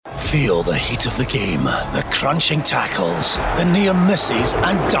Feel the heat of the game, the crunching tackles, the near misses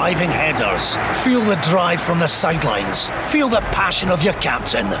and diving headers. Feel the drive from the sidelines. Feel the passion of your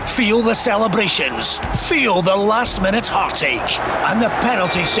captain. Feel the celebrations. Feel the last-minute heartache. And the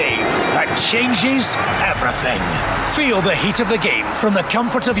penalty save that changes everything. Feel the heat of the game from the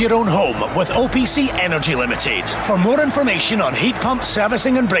comfort of your own home with OPC Energy Limited. For more information on heat pump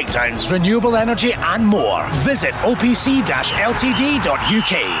servicing and breakdowns, renewable energy and more, visit opc-ltd.uk.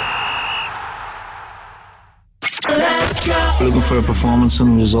 Let's go. Looking for a performance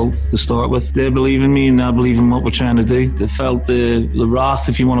and results to start with. They believe in me and I believe in what we're trying to do. They felt the wrath,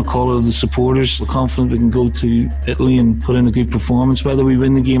 if you want to call it, of the supporters. We're confident we can go to Italy and put in a good performance, whether we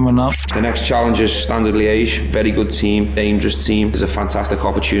win the game or not. The next challenge is Standard Liège. Very good team, dangerous team. It's a fantastic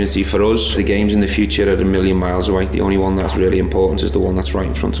opportunity for us. The games in the future are a million miles away. The only one that's really important is the one that's right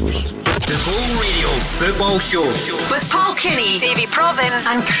in front of us. The Full Radio Football Show with Paul Cooney, Davy Provin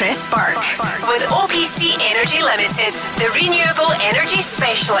and Chris Burke. With OPC Energy Limited, the renewable energy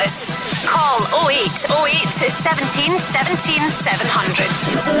specialists. Call 0808 17 17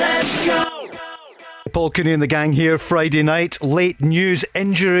 700. Let's go. Paul Cooney and the gang here. Friday night, late news,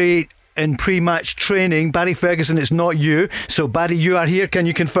 injury in pre-match training. Barry Ferguson, it's not you. So Barry, you are here, can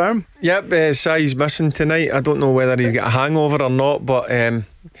you confirm? Yep, Sai's missing tonight. I don't know whether he's got a hangover or not, but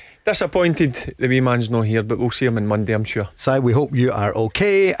disappointed the wee man's not here, but we'll see him on Monday, I'm sure. Si, we hope you are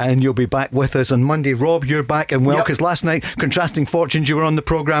okay and you'll be back with us on Monday. Rob, you're back and well, because last night, contrasting fortunes, you were on the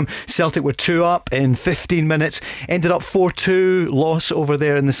programme. Celtic were 2 up in 15 minutes, ended up 4-2 loss over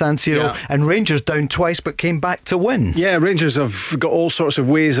there in the San Siro, and Rangers down twice but came back to win. Yeah, Rangers have got all sorts of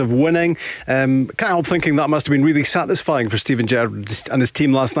ways of winning. Can't help thinking that must have been really satisfying for Steven Gerrard and his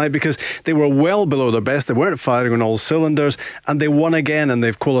team last night, because they were well below their best. They weren't firing on all cylinders and they won again, and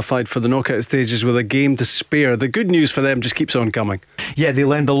they've qualified for the knockout stages with a game to spare. The good news for them just keeps on coming. Yeah, they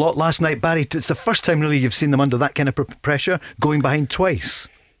learned a lot last night. Barry, it's the first time really you've seen them under that kind of pressure, going behind twice.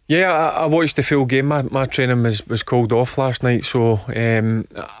 Yeah, I watched the full game. My training was called off last night, so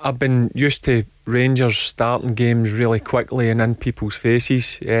I've been used to Rangers starting games really quickly and in people's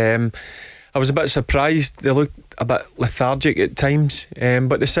faces. I was a bit surprised. They looked a bit lethargic at times,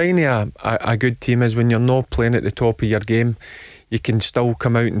 but the sign of a good team is when you're not playing at the top of your game, you can still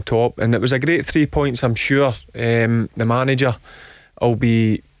come out on top. And it was a great 3 points. I'm sure the manager will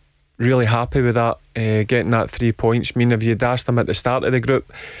be really happy with that, getting that 3 points. I mean, if you'd asked him at the start of the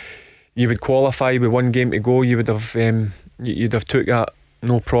group, you would qualify with 1 game to go, you'd have took that,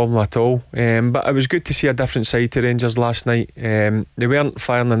 no problem at all. But it was good to see a different side to Rangers last night. They weren't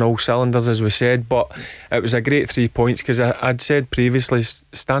firing on all cylinders, as we said, but it was a great 3 points, because I'd said previously,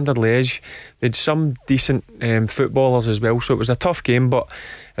 Standard Liège, they had some decent footballers as well, so it was a tough game, but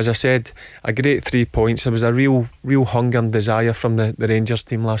as I said, a great 3 points. There was a real hunger and desire from the Rangers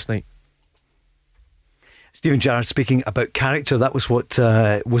team last night. Steven Gerrard speaking about character, that was what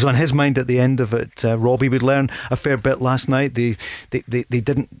was on his mind at the end of it. Robbie would learn a fair bit last night. They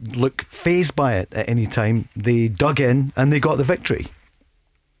didn't look fazed by it at any time. They dug in and they got the victory.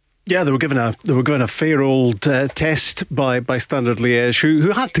 Yeah, they were given a fair old test by Standard Liège,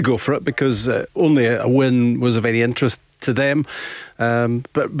 who had to go for it, because only a win was of any interest to them.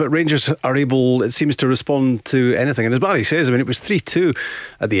 But Rangers are able, it seems, to respond to anything. And as Barry says, I mean, it was 3-2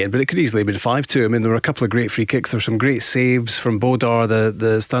 at the end, but it could easily have been 5-2. I mean, there were a couple of great free kicks. There were some great saves from Bodar,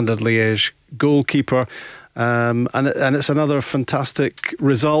 the Standard Liège goalkeeper. And it's another fantastic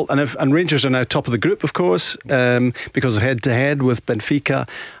result. And Rangers are now top of the group, of course, because of head-to-head with Benfica.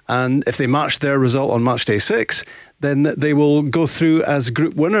 And if they match their result on match day 6, then they will go through as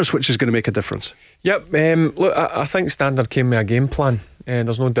group winners, which is going to make a difference. Yep. Look, I think Standard came with a game plan.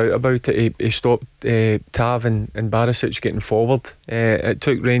 There's no doubt about it. He stopped Tav and Barisic getting forward. It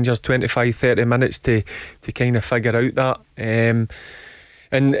took Rangers 25-30 minutes to kind of figure out that.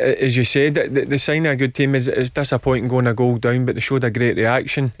 And as you said, the sign of a good team is disappointing going a goal down, but they showed a great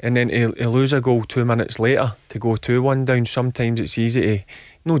reaction. And then to lose a goal 2 minutes later, to go 2-1 down, sometimes it's easy to,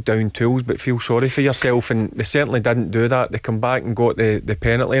 no down tools, but feel sorry for yourself, and they certainly didn't do that. They come back and got the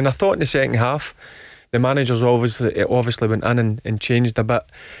penalty, and I thought in the second half the managers obviously went in and changed a bit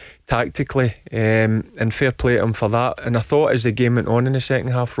tactically, and fair play to him for that. And I thought as the game went on in the second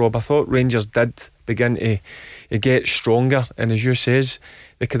half, Rob, I thought Rangers did begin to get stronger, and as you says,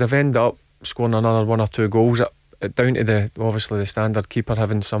 they could have ended up scoring another 1 or 2 goals, down to the Standard keeper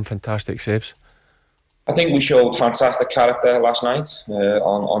having some fantastic saves. I think we showed fantastic character last night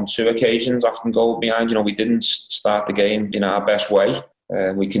on 2 occasions after goal behind. We didn't start the game in our best way.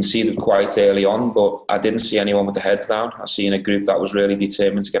 We conceded quite early on, but I didn't see anyone with the heads down. I seen a group that was really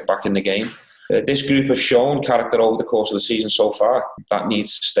determined to get back in the game. This group have shown character over the course of the season so far. That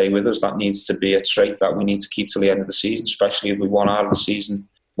needs to stay with us. That needs to be a trait that we need to keep till the end of the season, especially if we want out of the season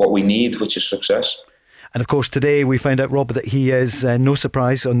what we need, which is success. And of course today we found out, Rob, that he is, no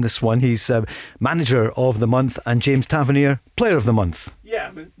surprise on this one, he's manager of the month and James Tavernier player of the month.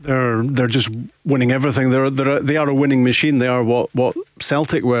 Yeah, they're just winning everything. They are a winning machine. They are what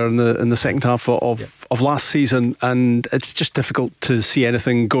Celtic were in the second half of last season, and it's just difficult to see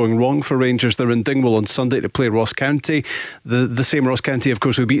anything going wrong for Rangers. They're in Dingwall on Sunday to play Ross County, the same Ross County, of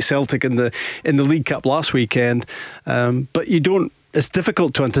course, who beat Celtic in the League Cup last weekend. But you don't. It's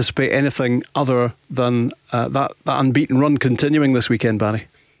difficult to anticipate anything other than that unbeaten run continuing this weekend, Barry.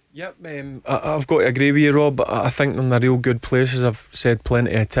 Yep, I've got to agree with you, Rob. I think they're in a real good place, as I've said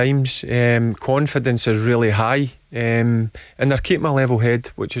plenty of times. Confidence is really high, and they're keeping a level head,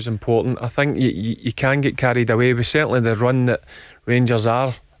 which is important. I think you can get carried away with certainly the run that Rangers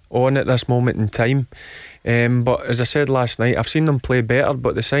are on at this moment in time. But as I said last night, I've seen them play better,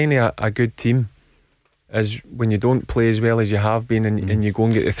 but the sign of a good team is when you don't play as well as you have been and you go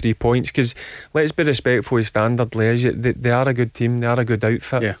and get the 3 points. Because let's be respectful of standard, Les. They are a good team, they are a good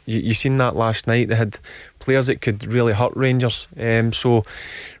outfit. Yeah. You seen that last night. They had players that could really hurt Rangers. So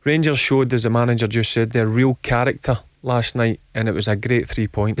Rangers showed, as the manager just said, their real character last night, and it was a great 3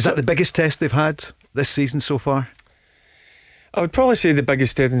 points. Is that the biggest test they've had this season so far? I would probably say the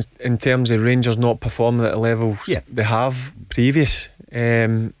biggest test in terms of Rangers not performing at the levels they have previous.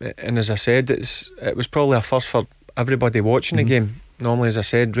 And as I said, it was probably a first for everybody watching the game. Normally, as I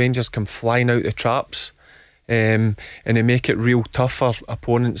said, Rangers come flying out the traps, and they make it real tough for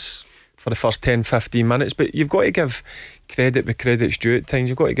opponents for the first 10-15 minutes. But you've got to give credit where credit's due at times.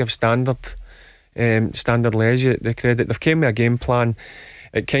 You've got to give Standard Leisure the credit. They've came with a game plan.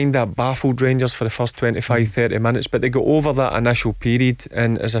 It kind of baffled Rangers for the first 25-30 minutes, but they got over that initial period,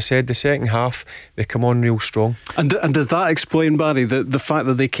 and as I said, the second half they come on real strong. And does that explain, Barry, the fact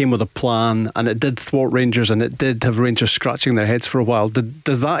that they came with a plan and it did thwart Rangers and it did have Rangers scratching their heads for a while?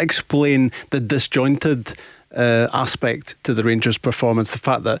 Does that explain the disjointed aspect to the Rangers performance? The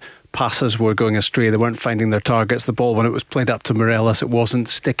fact that passes were going astray, they weren't finding their targets, the ball when it was played up to Morelos, it wasn't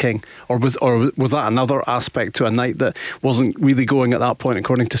sticking, or was that another aspect to a night that wasn't really going at that point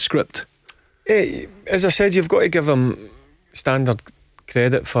according to script? As I said, you've got to give them Standard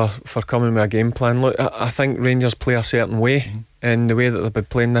credit for coming with a game plan. Look, I think Rangers play a certain way, and the way that they've been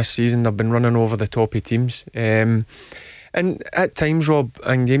playing this season, they've been running over the top of teams. And at times, Rob,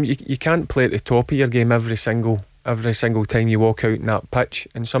 in games you can't play at the top of your game every single time you walk out in that pitch,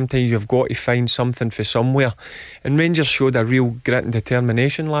 and sometimes you've got to find something for somewhere, and Rangers showed a real grit and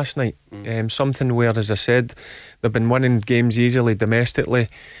determination last night. Something where, as I said, they've been winning games easily domestically.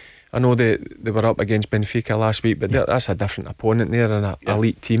 I know they were up against Benfica last week, but that's a different opponent there and an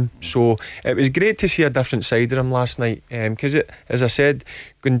elite team. So it was great to see a different side of them last night, because as I said,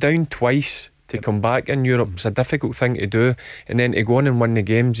 going down twice to come back in Europe is a difficult thing to do, and then to go on and win the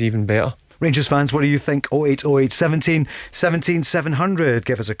game's even better. Rangers fans, what do you think? 0808 17 17 700.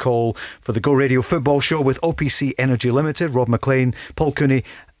 Give us a call for the Go Radio Football Show with OPC Energy Limited. Rob Maclean, Paul Cooney,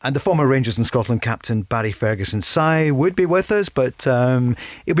 and the former Rangers and Scotland captain Barry Ferguson. Si would be with us, but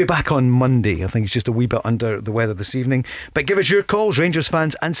he'll be back on Monday. I think he's just a wee bit under the weather this evening. But give us your calls, Rangers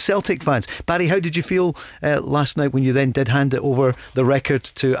fans and Celtic fans. Barry, how did you feel last night when you then did hand it over the record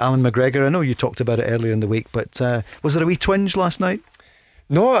to Alan McGregor? I know you talked about it earlier in the week, but was there a wee twinge last night?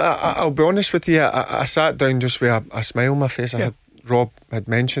 No, I'll be honest with you, I sat down just with a smile on my face. Rob had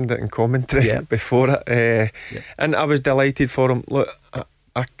mentioned it in commentary before it, and I was delighted for him. Look,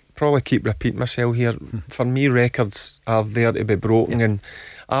 I probably keep repeating myself here. For me, records are there to be broken, and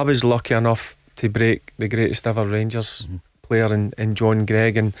I was lucky enough to break the greatest ever Rangers player in John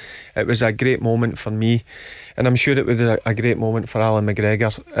Greig, and it was a great moment for me, and I'm sure it was a great moment for Alan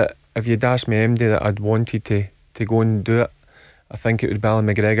McGregor. If you'd asked me MD that I'd wanted to go and do it, I think it would be Alan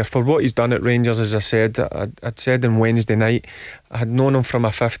McGregor for what he's done at Rangers. As I said, I'd said on Wednesday night, I had known him from a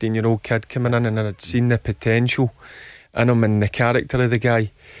 15-year-old kid coming in, and I'd seen the potential in him and the character of the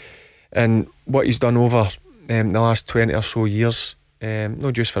guy, and what he's done over the last 20 or so years,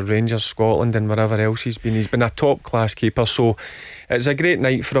 not just for Rangers, Scotland and wherever else he's been a top class keeper. So it's a great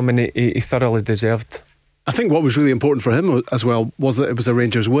night for him, and he thoroughly deserved. I think what was really important for him as well was that it was a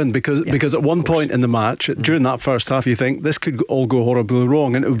Rangers win, because at one point in the match, during that first half, you think this could all go horribly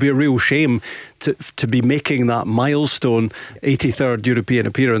wrong, and it would be a real shame to be making that milestone 83rd European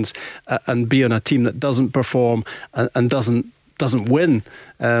appearance and be on a team that doesn't perform and doesn't win.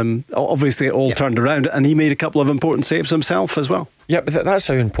 Obviously it all turned around, and he made a couple of important saves himself as well. Yeah, but that's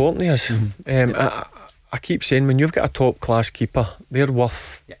how important he is. I keep saying, when you've got a top class keeper, they're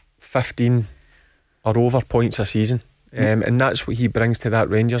worth 15 are over points a season. And that's what he brings to that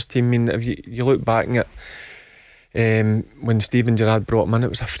Rangers team. I mean, if you look back at when Steven Gerrard brought him in, it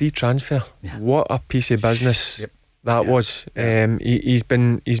was a free transfer. What a piece of business that was. He's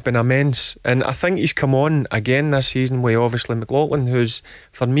been immense, and I think he's come on again this season with obviously McLaughlin, who's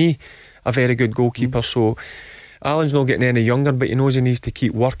for me a very good goalkeeper. So Alan's not getting any younger, but he knows he needs to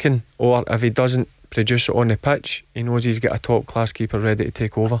keep working, or if he doesn't produce it on the pitch, he knows he's got a top class keeper ready to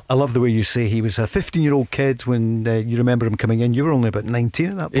take over. I love the way you say he was a 15-year-old kid when you remember him coming in. You were only about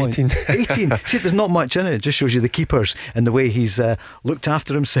 19 at that point. 18. See, there's not much in it. It just shows you the keepers and the way he's looked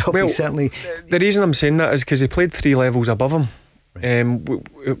after himself. Well, he certainly. The reason I'm saying that is because he played 3 levels above him.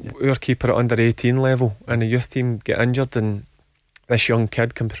 Our keeper at under 18 level, and the youth team get injured, and this young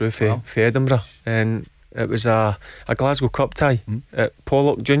kid come through for Edinburgh, and it was a Glasgow Cup tie at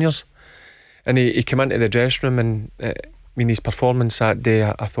Pollock Juniors. And he came into the dressing room, and his performance that day,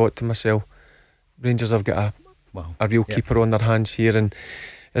 I thought to myself, Rangers have got a real keeper on their hands here. And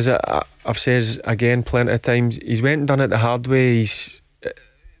as I've said again plenty of times, he's went and done it the hard way.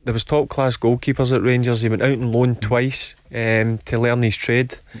 There was top class goalkeepers at Rangers. He went out and loaned twice to learn his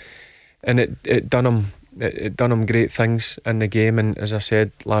trade, and it done him great things in the game. And as I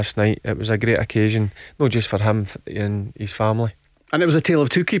said last night, it was a great occasion, not just for him and his family. And it was a tale of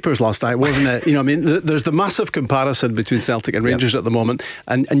two keepers last night, wasn't it? You know, I mean, there's the massive comparison between Celtic and Rangers at the moment,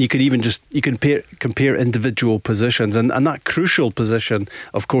 and you could even compare individual positions, and that crucial position,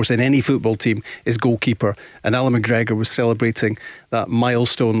 of course, in any football team is goalkeeper. And Alan McGregor was celebrating that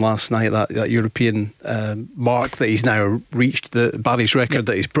milestone last night, that European mark that he's now reached, the Barry's record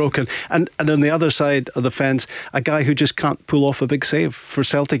that he's broken. And on the other side of the fence, a guy who just can't pull off a big save for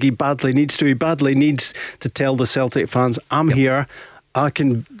Celtic. He badly needs to tell the Celtic fans, I'm here.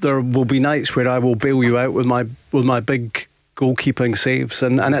 There will be nights where I will bail you out with my big goalkeeping saves,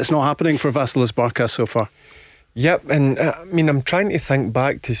 and it's not happening for Vasilis Barkas so far. Yep, and I mean, I'm trying to think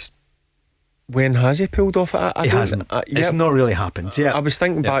back to when has he pulled off it? He hasn't. It's not really happened. I was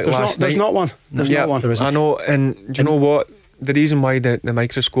thinking back last night. There's not one. There's not one. I know, and do you know what? The reason why the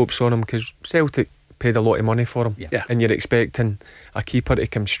microscope's on him, because Celtic paid a lot of money for him, and you're expecting a keeper to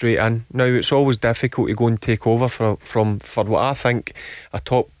come straight in. Now it's always difficult to go and take over for what I think a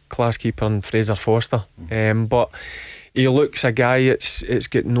top class keeper in Fraser Foster, but he looks a guy it's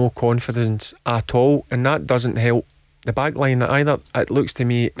got no confidence at all, and that doesn't help the back line either. It looks to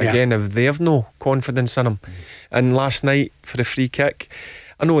me again if they've no confidence in him. And last night for the free kick,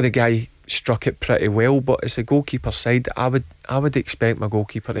 I know the guy struck it pretty well, but it's the goalkeeper side. I would expect my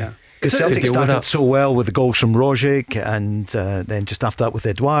goalkeeper to because Celtic started so well with the goals from Rogic, and then just after that with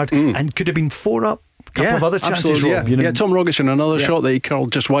Edouard, and could have been 4 up. A couple of other chances. Absolutely, Tom Rogic in another shot that he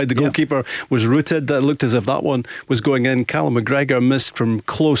curled just wide. The goalkeeper was rooted. That looked as if that one was going in. Callum McGregor missed from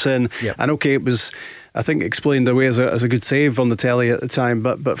close in, and it was, I think, explained away as a good save on the telly at the time.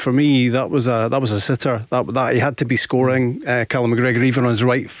 But for me, that was a sitter. That he had to be scoring. Callum McGregor, even on his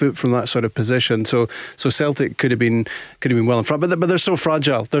right foot from that sort of position. So Celtic could have been well in front. But they're so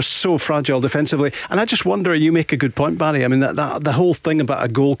fragile. They're so fragile defensively. And I just wonder. You make a good point, Barry. I mean, that the whole thing about a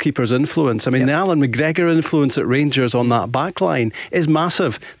goalkeeper's influence. I mean, the Alan McGregor influence at Rangers on that back line is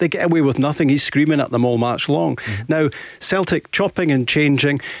massive. They get away with nothing. He's screaming at them all match long. Now Celtic chopping and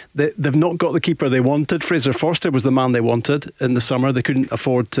changing. They've not got the keeper they want. Fraser Forster was the man they wanted in the summer. They couldn't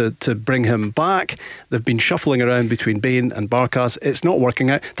afford to bring him back. They've been shuffling around between Bain and Barkas. It's not working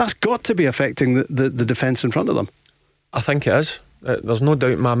out. That's got to be affecting the defence in front of them. I think it is. There's no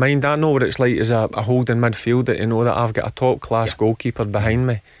doubt in my mind. I know what it's like as a holding midfielder to know that I've got a top class goalkeeper behind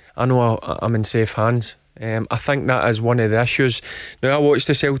me. I know I'm in safe hands. I think that is one of the issues. Now I watched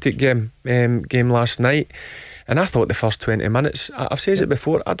the Celtic game last night, and I thought the first 20 minutes, I've said it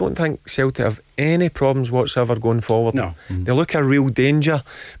before, I don't think Celtic have any problems whatsoever going forward. No. They look a real danger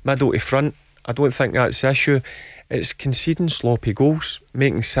middle to front. I don't think that's the issue. It's conceding sloppy goals,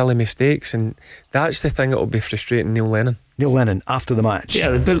 making silly mistakes, and that's the thing that will be frustrating Neil Lennon after the match.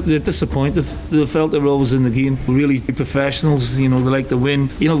 Yeah, they're disappointed. They felt they were always in the game. We're really professionals, they like to win.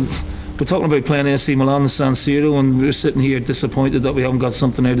 We're talking about playing AC Milan and San Siro, and we're sitting here disappointed that we haven't got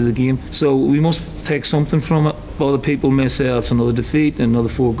something out of the game. So we must take something from it. Other people may say it's another defeat, another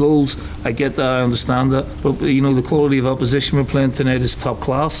 4 goals. I get that, I understand that. But the quality of opposition we're playing tonight is top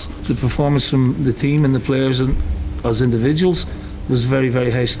class. The performance from the team and the players and as individuals was very,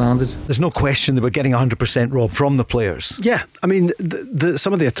 very high standard. There's no question they were getting 100%, Rob, from the players. Yeah, I mean,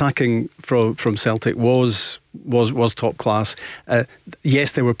 some of the attacking from Celtic was top class.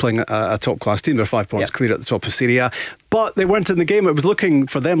 Yes, they were playing a top class team. They're 5 points clear at the top of Serie A, but they weren't in the game. It was looking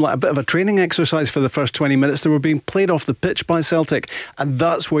for them like a bit of a training exercise for the first 20 minutes. They were being played off the pitch by Celtic, and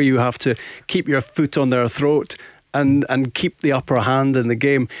that's where you have to keep your foot on their throat and keep the upper hand in the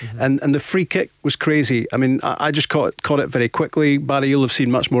game. And the free kick was crazy. I mean, I just caught it very quickly. Barry, you'll have seen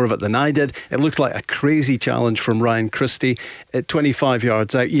much more of it than I did. It looked like a crazy challenge from Ryan Christie at 25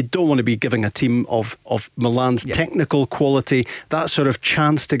 yards out. You don't want to be giving a team of Milan's technical quality that sort of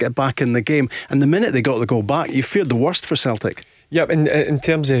chance to get back in the game. And the minute they got the goal back, you feared the worst for Celtic. Yeah, in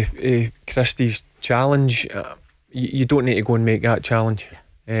terms of Christie's challenge, you don't need to go and make that challenge.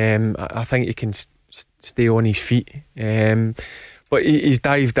 I think he can stay on his feet, but he's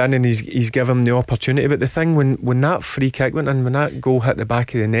dived in and he's given him the opportunity. But the thing, when that free kick went in, when that goal hit the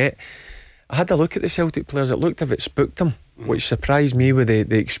back of the net, I had a look at the Celtic players. It looked as if it spooked them, which surprised me with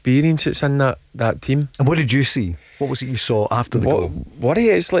the experience that's in that team. And what did you see? What was it you saw after the goal?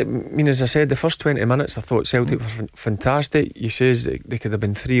 It's like, I mean, as I said, the first 20 minutes I thought Celtic were fantastic. You says they could have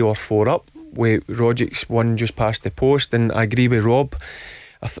been 3 or 4 up with Rodgers one just past the post, and I agree with Rob.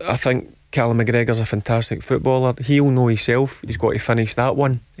 I think Callum McGregor's a fantastic footballer. He'll know himself. He's got to finish that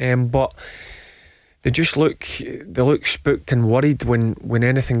one. But they look spooked and worried when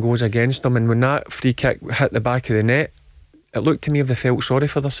anything goes against them. And when that free kick hit the back of the net, it looked to me as if they felt sorry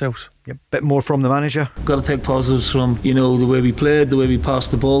for themselves. Yep. Bit more from the manager. Got to take positives from, the way we played, the way we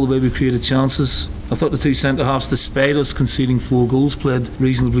passed the ball, the way we created chances. I thought the two centre halves, despite us conceding 4 goals, played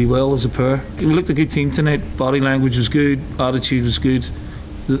reasonably well as a pair. We looked a good team tonight. Body language was good, attitude was good.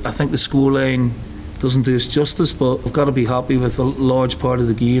 I think the scoreline doesn't do us justice, but I've got to be happy with a large part of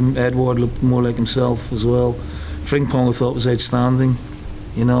the game. Edward looked more like himself as well. Frimpong I thought was outstanding.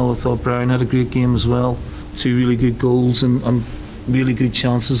 I thought Brown had a great game as well. 2 really good goals and really good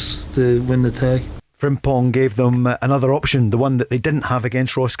chances to win the tie. Frimpong gave them another option, the one that they didn't have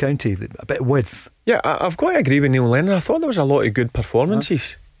against Ross County, a bit of width. Yeah, I've got to agree with Neil Lennon. I thought there was a lot of good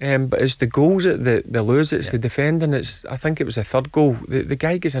performances. But it's the goals that they lose, it's the defending. I think it was the third goal. The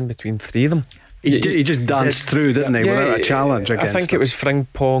guy gets in between 3 of them. He just danced through, didn't he, without a challenge against I think it was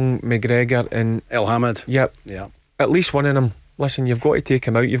Frimpong, McGregor and El Hamid. Yep. Yeah. At least one of them. Listen, you've got to take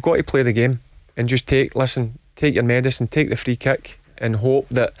him out. You've got to play the game and just take your medicine, take the free kick and hope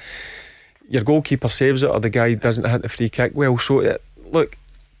that your goalkeeper saves it or the guy doesn't hit the free kick well. So look,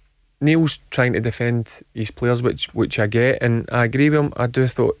 Neil's trying to defend his players, which I get, and I agree with him. I do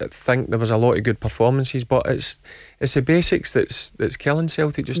think there was a lot of good performances, but it's the basics that's killing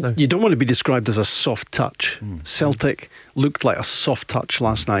Celtic just now. You don't want to be described as a soft touch. Celtic looked like a soft touch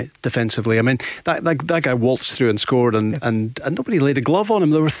last night defensively. I mean, that guy waltzed through and scored, and nobody laid a glove on him.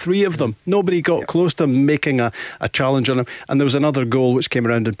 There were 3 of them. Nobody got close to him making a challenge on him. And there was another goal which came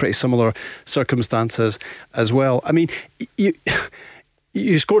around in pretty similar circumstances as well. I mean,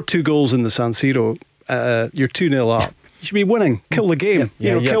 you scored 2 goals in the San Siro. You're 2-0 up. You should be winning. Kill the game.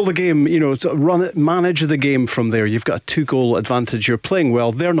 Kill the game. Run it. Manage the game from there. You've got a 2-goal advantage. You're playing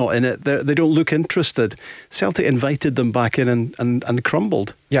well. They're not in it. They don't look interested. Celtic invited them back in and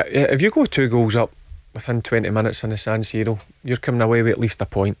crumbled. Yeah. If you go 2 goals up within 20 minutes in the San Siro, you're coming away with at least a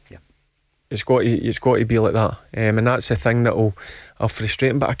point. Yeah. It's got to be like that. And that's the thing that'll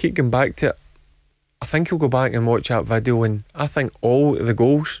frustrate him. But I keep going back to it. I think he'll go back and watch that video, and I think all the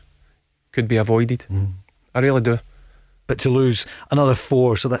goals could be avoided. I really do. But to lose another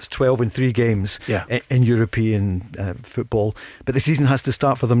 4, so that's 12 in 3 games in European football. But the season has to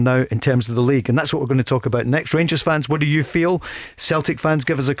start for them now in terms of the league, and that's what we're going to talk about next. Rangers fans, what do you feel? Celtic fans,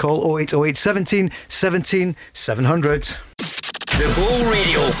 give us a call, 0808 17 17 700. The Go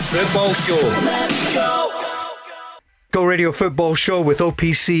Radio Football Show. Let's go! Go Radio Football Show with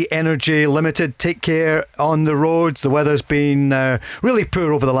OPC Energy Limited. Take care on the roads. The weather's been really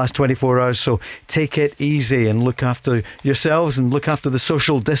poor over the last 24 hours, so take it easy and look after yourselves and look after the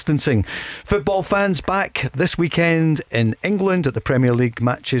social distancing. Football fans back this weekend in England at the Premier League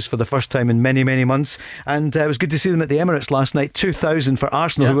matches for the first time in many, many months, and it was good to see them at the Emirates last night. 2,000 for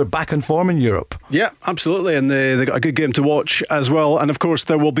Arsenal, who were back in form in Europe. Yeah, absolutely, and they got a good game to watch as well. And of course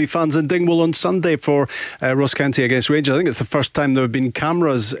there will be fans in Dingwall on Sunday for Ross County against Rangers. Rangers. I think it's the first time there have been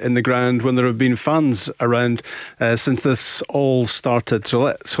cameras in the ground when there have been fans around since this all started. So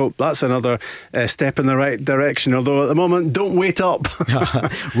let's hope that's another step in the right direction. Although at the moment, don't wait up.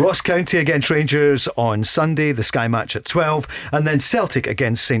 Ross County against Rangers on Sunday, the Sky match at 12, and then Celtic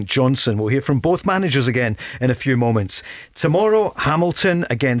against St Johnstone. We'll hear from both managers again in a few moments. Tomorrow, Hamilton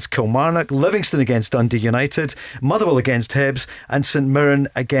against Kilmarnock, Livingston against Dundee United, Motherwell against Hibs, and St Mirren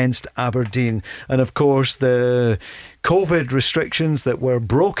against Aberdeen. And of course, the COVID restrictions that were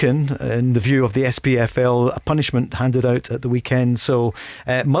broken in the view of the SPFL, a punishment handed out at the weekend. So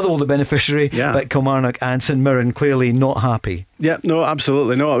Motherwell the beneficiary, but Kilmarnock and St Mirren clearly not happy. Yeah, no,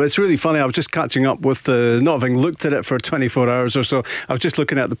 absolutely not. It's really funny. I was just catching up with not having looked at it for 24 hours or so. I was just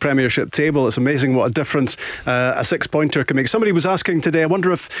looking at the Premiership table. It's amazing what a difference a 6-pointer can make. Somebody was asking today, I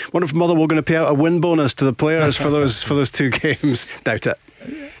wonder if Motherwell going to pay out a win bonus to the players for those 2 games. Doubt it.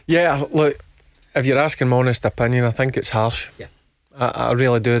 Yeah, look, if you're asking my honest opinion, I think it's harsh. Yeah, I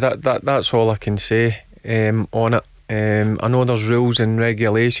really do. That's all I can say on it. I know there's rules and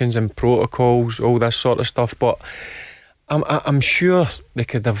regulations and protocols, all this sort of stuff, but I'm sure they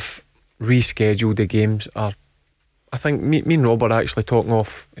could have rescheduled the games. Or I think me and Rob are actually talking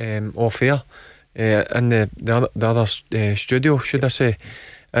off air in the other studio, should I say.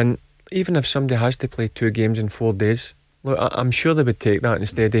 And even if somebody has to play 2 games in 4 days, look, I'm sure they would take that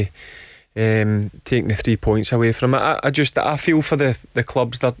instead of taking the 3 points away from it. I feel for the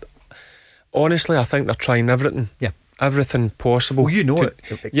clubs that, honestly, I think they're trying everything. Yeah. Everything possible. Well, you know it.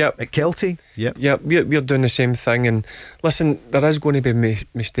 Yep. At Kelty. Yep. Yeah, we're doing the same thing. And listen, there is going to be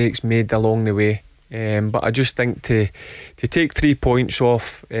mistakes made along the way. But I just think to take 3 points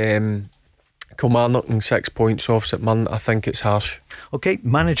off Kilmarnock and 6 points off St Mirren, I think it's harsh. Okay,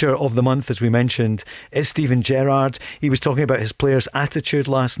 manager of the month, as we mentioned, is Stephen Gerrard. He was talking about his players' attitude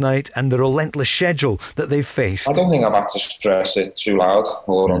last night and the relentless schedule that they've faced. I don't think I've had to stress it too loud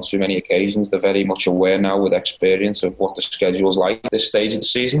or on too many occasions. They're very much aware now with experience of what the schedule's like at this stage of the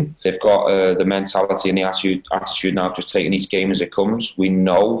season. They've got the mentality and the attitude now of just taking each game as it comes. We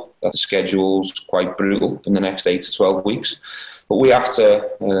know that the schedule's quite brutal in the next 8 to 12 weeks. But we have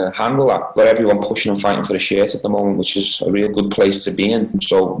to handle that. Got everyone pushing and fighting for the shirt at the moment, which is a real good place to be in.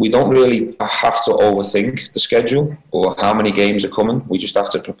 So we don't really have to overthink the schedule or how many games are coming. We just have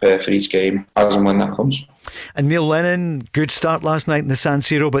to prepare for each game as and when that comes. And Neil Lennon, good start last night in the San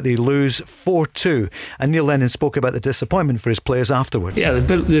Siro, but they lose 4-2. And Neil Lennon spoke about the disappointment for his players afterwards. Yeah,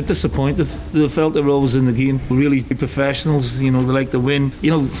 they're disappointed. They felt they were always in the game. Really professionals, they like to win.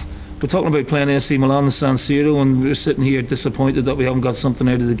 We're talking about playing AC Milan and San Siro, and we're sitting here disappointed that we haven't got something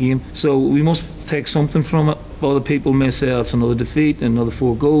out of the game. So we must take something from it. Other people may say it's another defeat, another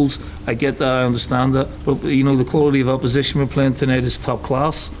 4 goals. I get that, I understand that. But the quality of opposition we're playing tonight is top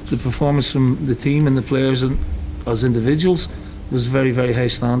class. The performance from the team and the players as individuals was very, very high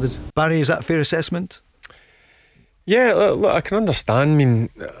standard. Barry, is that a fair assessment? Yeah, look, I can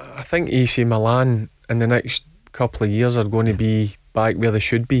understand. I think AC Milan in the next couple of years are going to be back where they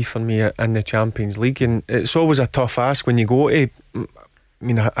should be for me in the Champions League, and it's always a tough ask when you go to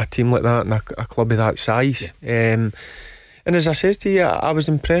a team like that and a club of that size. And as I said to you, I was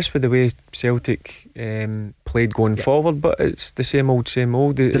impressed with the way Celtic played going forward, but it's the same old.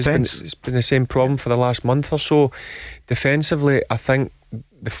 It's been the same problem for the last month or so. Defensively, I think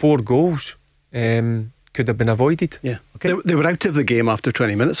the 4 goals could have been avoided. Yeah, okay. They were out of the game after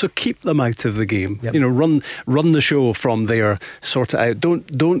 20 minutes, so keep them out of the game. Yep. Run the show from there, sort it out.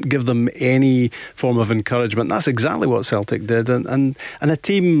 Don't give them any form of encouragement. That's exactly what Celtic did, and a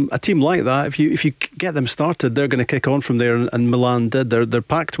team like that, if you get them started, they're going to kick on from there. And Milan did. They're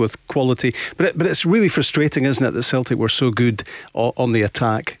packed with quality, but it's really frustrating, isn't it, that Celtic were so good on the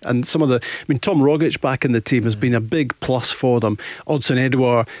attack. And some of Tom Rogic back in the team has been a big plus for them.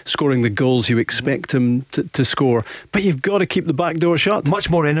 Odsonne-Edouard scoring the goals you expect him to score, but you've got to keep the back door shut. Much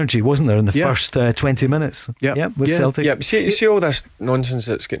more energy, wasn't there, in the first 20 minutes? With Celtic. Yeah, see all this nonsense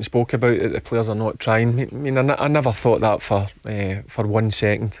that's getting spoke about that the players are not trying. I never thought that for 1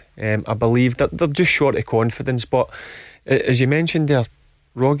 second. I believe that they're just short of confidence. But as you mentioned there,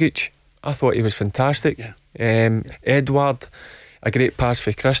 Rogic, I thought he was fantastic. Edouard, a great pass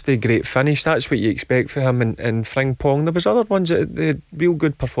for Christie, great finish. That's what you expect for him. And Frimpong, there was other ones that had real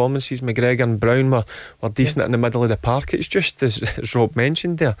good performances. McGregor and Brown were decent in the middle of the park. It's just as Rob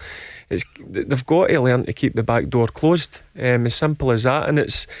mentioned there, they've got to learn to keep the back door closed. As simple as that. And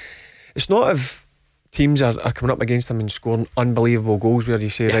it's not if teams are coming up against them and scoring unbelievable goals where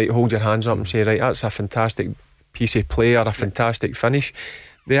you say, right, hold your hands up and say, right, that's a fantastic piece of play or a fantastic finish.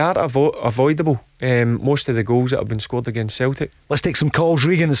 They are avoidable, most of the goals that have been scored against Celtic. Let's take some calls.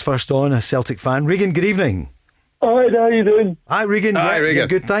 Regan is first on, a Celtic fan. Regan, good evening. Hi, how you doing? Hi, Regan. Hi, Regan.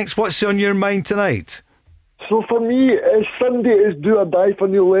 Good, thanks. What's on your mind tonight? So for me, Sunday is do or die for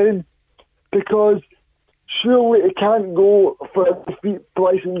Neil Lennon, because surely it can't go for a defeat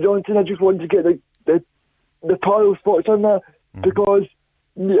for St Johnstone. I just want to get the title spots on that, because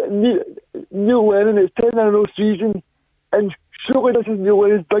Neil Lennon, it's 10 in a row season, and surely this is Neil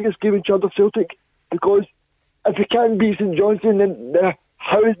Lennon's biggest game in charge of Celtic, because if he can't beat St Johnstone, then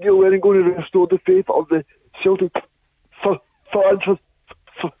how is Neil Lennon going to restore the faith of the Celtic fans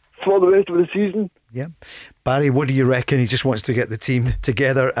for the rest of the season? Yeah. Barry, what do you reckon? He just wants to get the team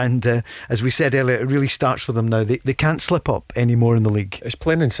together, and as we said earlier, it really starts for them now. They can't slip up anymore in the league. It's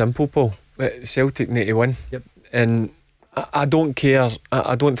plain and simple, Paul. Celtic need to win. Yep. And I don't care.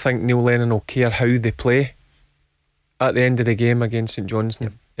 I don't think Neil Lennon will care how they play at the end of the game against St Johnstone.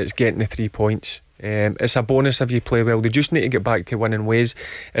 Yep. It's getting the 3 points. It's a bonus if you play well. They just need to get back to winning ways,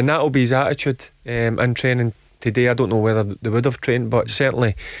 and that'll be his attitude in training today. I don't know whether they would have trained, but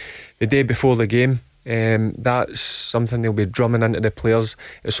certainly the day before the game, that's something they'll be drumming into the players.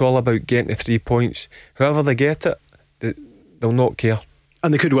 It's all about getting the 3 points. However they get it, they'll not care.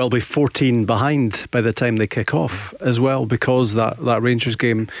 And they could well be 14 behind by the time they kick off as well, because that Rangers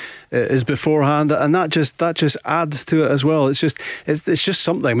game is beforehand, and that just adds to it as well. It's just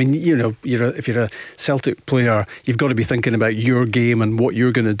something. I mean, if you're a Celtic player, you've got to be thinking about your game and what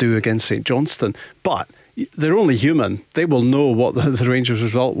you're going to do against St Johnstone. But they're only human. They will know what the Rangers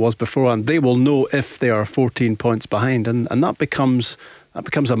result was beforehand. They will know if they are 14 points behind, and that becomes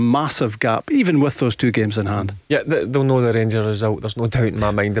a massive gap, even with those 2 games in hand. Yeah, they'll know the Rangers result. There's no doubt in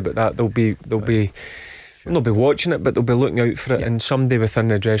my mind about that. They'll be watching it, but they'll be looking out for it, and somebody within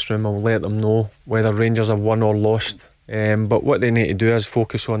the dressing room will let them know whether Rangers have won or lost. But what they need to do is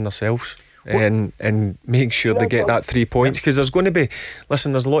focus on themselves and make sure they get that 3 points, because there's going to be, there's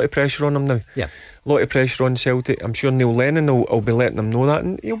a lot of pressure on them now. Yeah. A lot of pressure on Celtic. I'm sure Neil Lennon will be letting them know that,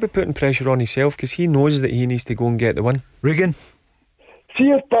 and he'll be putting pressure on himself, because he knows that he needs to go and get the win. Regan?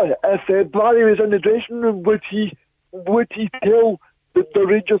 See if Barry was in the dressing room, would he tell the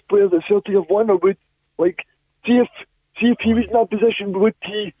Rangers players that Celtic have won, or would see if he was in that position, would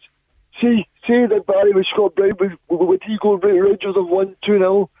he say that Barry was Scott Brown, would he go Rangers have won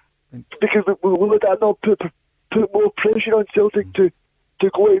 2-0? Because would that not put more pressure on Celtic to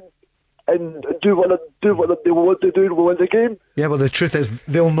go in and do what they want to do and win the game? Yeah, well, the truth is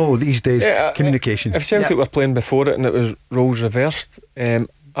they'll know these days. Communication. If Celtic were playing before it and it was roles reversed,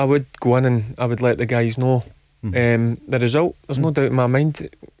 I would go in and I would let the guys know the result. There's no doubt in my mind.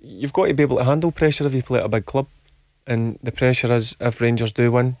 You've got to be able to handle pressure if you play at a big club, and the pressure is, if Rangers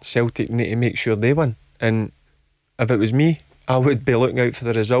do win, Celtic need to make sure they win. And if it was me, I would be looking out for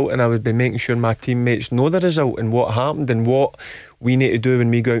the result, and I would be making sure my teammates know the result and what happened and what we need to do when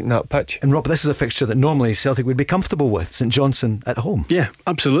we go out on that pitch. And Rob, this is a fixture that normally Celtic would be comfortable with, St Johnstone at home. Yeah,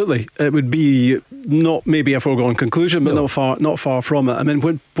 absolutely. It would be not maybe a foregone conclusion, but not far from it. I mean,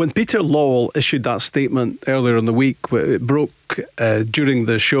 when Peter Lawwell issued that statement earlier in the week, it broke during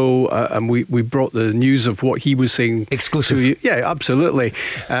the show, and we brought the news of what he was saying exclusive to you. Yeah, absolutely.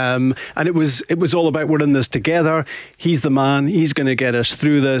 And it was all about, we're in this together. He's the man. He's going to get us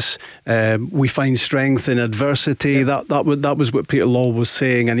through this. We find strength in adversity. That was what Peter Lawwell was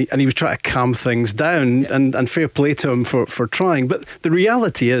saying, and he was trying to calm things down, and fair play to him for trying. But the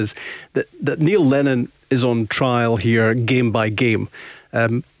reality is that Neil Lennon is on trial here, game by game.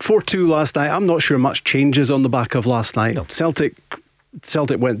 4-2 last night. I'm not sure much changes on the back of last night. No.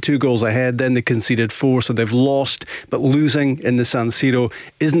 Celtic went 2 goals ahead, then they conceded 4, so they've lost. But losing in the San Siro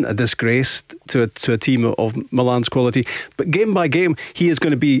isn't a disgrace to a team of Milan's quality. But game by game, he is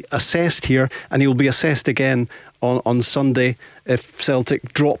going to be assessed here, and he will be assessed again on Sunday if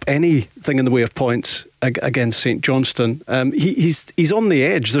Celtic drop anything in the way of points against St Johnstone. He's on the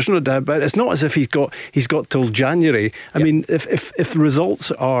edge. There's no doubt about it. It's not as if he's got till January. I mean, if the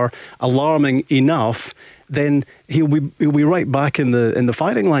results are alarming enough, then he'll be right back in the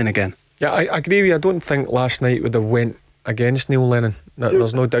firing line again. Yeah, I agree with you. I don't think last night would have went against Neil Lennon.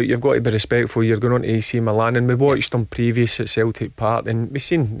 There's no doubt. You've got to be respectful. You're going on to AC Milan, and we watched them previous at Celtic Park, and we've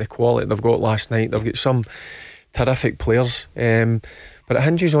seen the quality they've got last night. They've got some terrific players, but it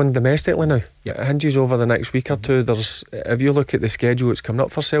hinges on domestically now. It hinges over the next week or two. If you look at the schedule that's coming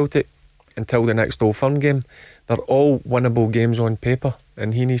up for Celtic until the next Old Firm game, they're all winnable games on paper,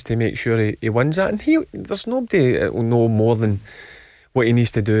 and he needs to make sure he wins that. And there's nobody that will know more than what he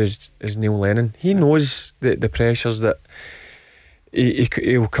needs to do is Neil Lennon. He knows the pressures that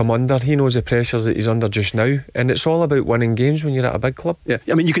he'll come under. He knows the pressures that he's under just now, and it's all about winning games when you're at a big club. Yeah,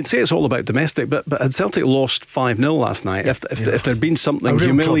 I mean, you can say it's all about domestic, but had Celtic lost 5-0 last night, if there'd been something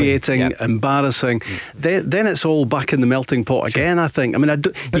humiliating, embarrassing, then it's all back in the melting pot again. I think. I mean,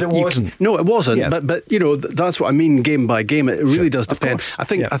 but it wasn't. No, it wasn't. Yeah. But that's what I mean. Game by game, it really does depend. I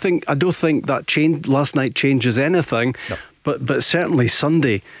don't think that change last night changes anything. No. But certainly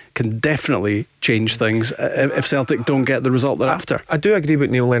Sunday can definitely change things if Celtic don't get the result they're after. I do agree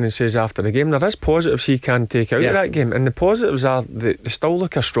with Neil Lennon says after the game. There is positives he can take out of that game, and the positives are they still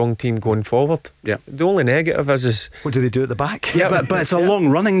look a strong team going forward. Yeah. The only negative is what do they do at the back? Yeah, but it's a long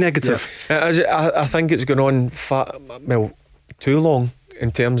running negative. Yeah. I think it's going on too long in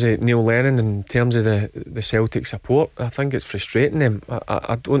terms of Neil Lennon, in terms of the Celtic support. I think it's frustrating them.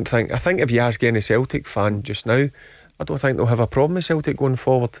 I think if you ask any Celtic fan just now, I don't think they'll have a problem with Celtic going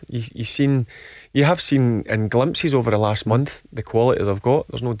forward. You have seen in glimpses over the last month the quality they've got.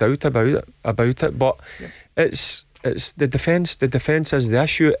 There's no doubt about it. But it's the defence. The defence is the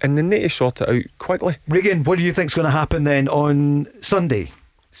issue, and they need to sort it out quickly. Regan, what do you think's going to happen then on Sunday?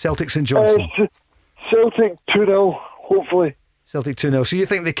 Celtic St Johnstone. Celtic 2-0, hopefully. Celtic 2-0. So you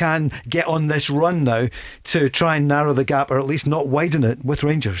think they can get on this run now to try and narrow the gap, or at least not widen it with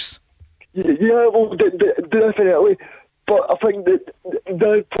Rangers? Yeah, well, definitely. But I think that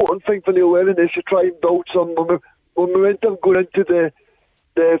the important thing for Neil Lennon is to try and build some momentum going into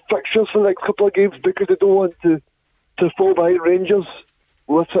the fixtures for the next couple of games, because they don't want to fall behind Rangers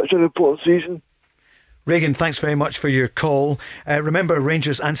with such an important season. Regan, thanks very much for your call. Remember,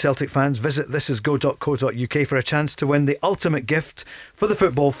 Rangers and Celtic fans, visit thisisgo.co.uk for a chance to win the ultimate gift for the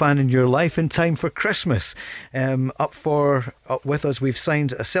football fan in your life in time for Christmas. Up with us, we've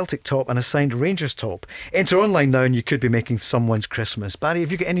signed a Celtic top and a signed Rangers top. Enter online now and you could be making someone's Christmas. Barry,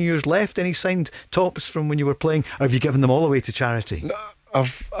 have you got any of yours left? Any signed tops from when you were playing? Or have you given them all away to charity? No,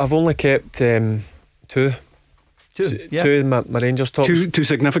 I've only kept two. Two of my Rangers tops. Two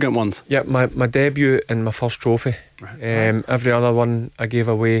significant ones. Yeah, my debut and my first trophy. Right. Every other one I gave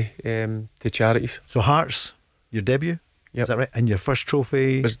away to charities. So Hearts, your debut? Yep. Is that right? And your first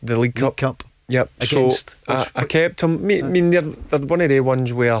trophy was the League Cup. Yep. Against? So I kept them. I mean, they're one of the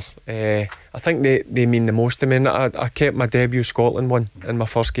ones where I think they mean the most to me. I kept my debut Scotland one in my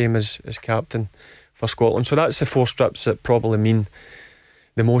first game as captain for Scotland. So that's the 4 strips that probably mean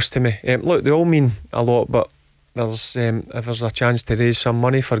the most to me. Look, they all mean a lot, but there's if there's a chance to raise some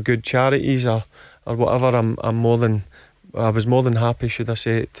money for good charities or whatever, I was more than happy, should I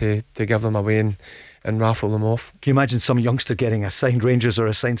say, to give them away and raffle them off. Can you imagine some youngster getting a signed Rangers or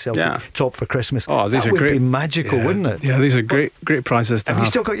a signed Celtic top for Christmas? Oh, these that would be magical, wouldn't it? Yeah, these are great prizes to have. Have you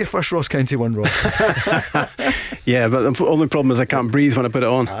still got your first Ross County one, Rob? Yeah, but the only problem is I can't breathe when I put it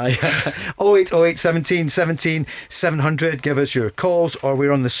on. 0808 17 17 700. Give us your calls, or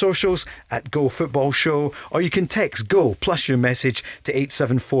we're on the socials at Go Football Show, or you can text Go plus your message to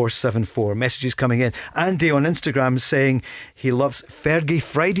 87474. Messages coming in. Andy on Instagram saying he loves Fergie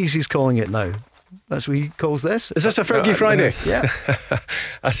Fridays, he's calling it now. That's what he calls this. Is this a Fergie Friday? Yeah.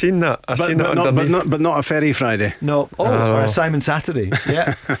 I seen that. But not a Ferry Friday. No. Or a Simon Saturday.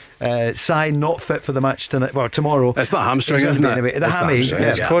 Yeah. Si not fit for the match tonight. Well, tomorrow. It's that hamstring, isn't it? Anyway, the hammy.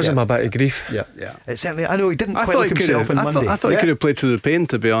 It's causing him a bit of grief. Yeah. It certainly. I know he didn't quite look himself on Monday. I thought he could have played through the pain,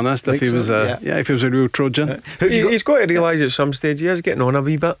 to be honest. If he was a real Trojan. He's got to realise at some stage he is getting on a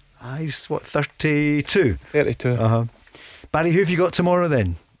wee bit. He's what, 32? 32. Barry, who have you got tomorrow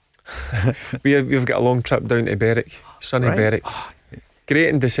then? We've got a long trip down to Berwick, sunny Berwick. Great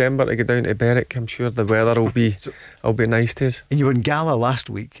in December to go down to Berwick. I'm sure the weather will be nice to us. And you were in Gala last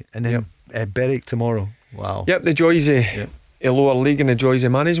week, and then Berwick tomorrow. Wow. Yep, the joys of a lower league and the joys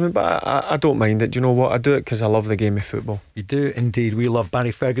of management, but I don't mind it. Do you know what? I do it because I love the game of football. You do indeed. We love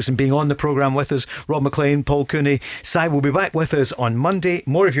Barry Ferguson being on the programme with us. Rob Maclean, Paul Cooney. Si will be back with us on Monday.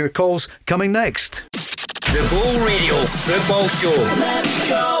 More of your calls coming next. The Go Radio Football Show. Let's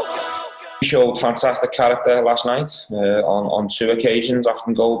go! We showed fantastic character last night on 2 occasions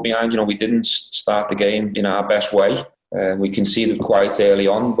after goal behind. We didn't start the game in our best way. We conceded quite early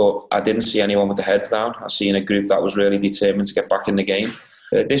on, but I didn't see anyone with the heads down. I seen a group that was really determined to get back in the game.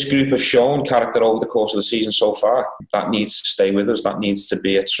 This group have shown character over the course of the season so far. That needs to stay with us. That needs to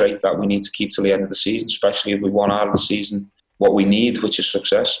be a trait that we need to keep till the end of the season, especially if we want out of the season what we need, which is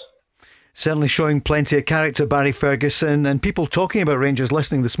success. Certainly showing plenty of character, Barry Ferguson. And people talking about Rangers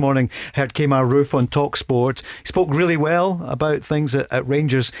listening this morning heard Kemar Roof on TalkSport. He spoke really well about things at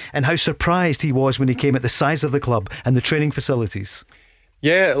Rangers and how surprised he was when he came at the size of the club and the training facilities.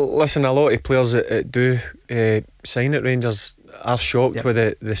 Yeah, listen, a lot of players that do sign at Rangers are shocked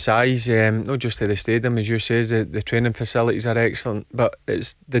with the size, not just of the stadium, as you say, the training facilities are excellent, but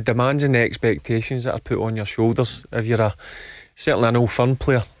it's the demands and the expectations that are put on your shoulders if you're certainly an Old Firm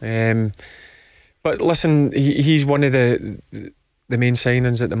player. But listen, he's one of the main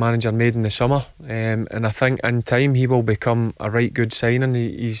signings that the manager made in the summer, and I think in time he will become a right good signing.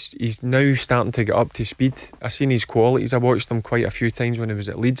 He's now starting to get up to speed. I've seen his qualities. I watched him quite a few times when he was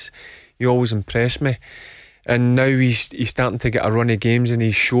at Leeds. He always impressed me, and now he's starting to get a run of games, and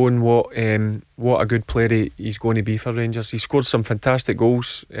he's showing what a good player he's going to be for Rangers. He scored some fantastic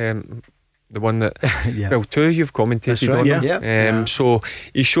goals. The one that well, two you've commentated on. So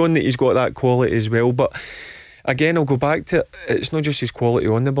he's shown that he's got that quality as well. But again, I'll go back to it's not just his quality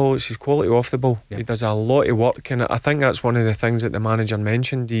on the ball, it's his quality off the ball. He does a lot of work, and I think that's one of the things that the manager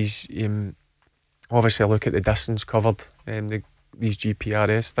mentioned. He's obviously, look at the distance covered, these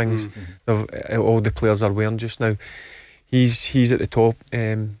GPRS things all the players are wearing just now. He's at the top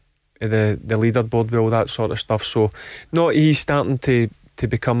of the leaderboard with all that sort of stuff. So no, he's starting to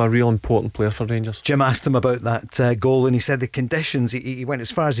become a real important player for Rangers. Jim asked him about that goal, and he said the conditions, he went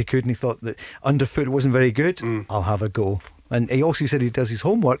as far as he could, and he thought that underfoot wasn't very good. I'll have a go. And he also said he does his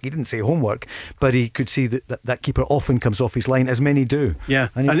homework. He didn't say homework, but he could see that keeper often comes off his line, as many do. Yeah,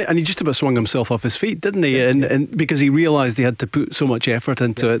 and he just about swung himself off his feet, didn't he? And because he realised he had to put so much effort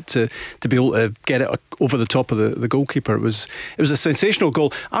into it to be able to get it over the top of the goalkeeper. It was a sensational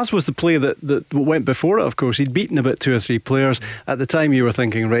goal, as was the play that went before it. Of course, he'd beaten about 2 or 3 players. At the time, you were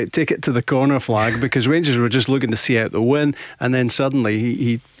thinking, right, take it to the corner flag, because Rangers were just looking to see out the win, and then suddenly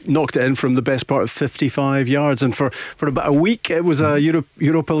he knocked it in from the best part of 55 yards, and for about a week it was a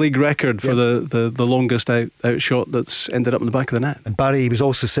Europa League record for the longest out shot that's ended up in the back of the net. And Barry was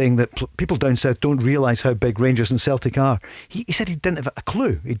also saying that people down south don't realise how big Rangers and Celtic are. He said he didn't have a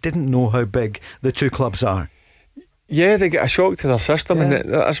clue. He didn't know how big the two clubs are. Yeah, they get a shock to their system, and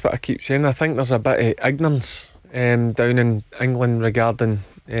that's what I keep saying. I think there's a bit of ignorance down in England regarding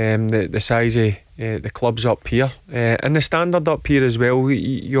the size of the clubs up here, and the standard up here as well.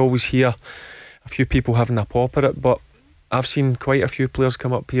 You always hear a few people having a pop at it, but I've seen quite a few players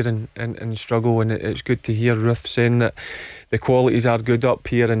come up here and struggle, and it's good to hear Ruth saying that the qualities are good up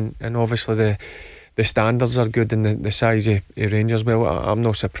here, and obviously the standards are good, and the size of Rangers. Well, I'm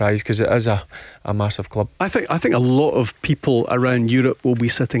not surprised, because it is a massive club. I think a lot of people around Europe will be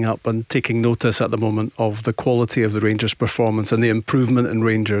sitting up and taking notice at the moment of the quality of the Rangers performance and the improvement in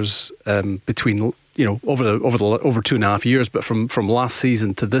Rangers between over 2.5 years, but from last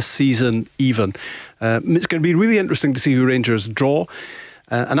season to this season even. It's going to be really interesting to see who Rangers draw,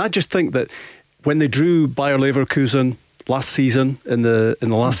 and I just think that when they drew Bayer Leverkusen last season in the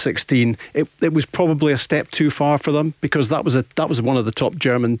last 16, it was probably a step too far for them, because that was one of the top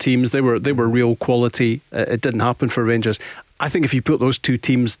German teams. They were real quality. It didn't happen for Rangers. I think if you put those two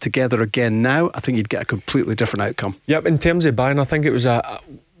teams together again now, I think you'd get a completely different outcome. Yep, in terms of Bayern, I think it was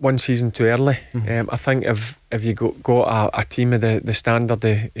one season too early. I think if you got a team of the standard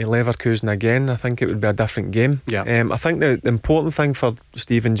of Leverkusen again, I think it would be a different game. I think the important thing for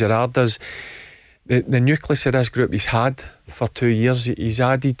Steven Gerrard is the nucleus of this group he's had for 2 years. He's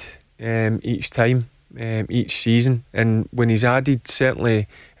added each time, each season, and when he's added, certainly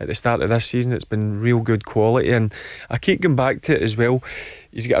at the start of this season, it's been real good quality. And I keep going back to it as well.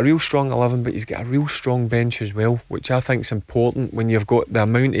 He's got a real strong 11, but he's got a real strong bench as well, which I think is important when you've got the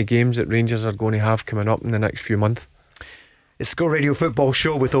amount of games that Rangers are going to have coming up in the next few months. It's Go Radio Football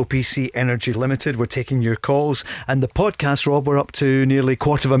Show with OPC Energy Limited. We're taking your calls, and the podcast, Rob, we're up to nearly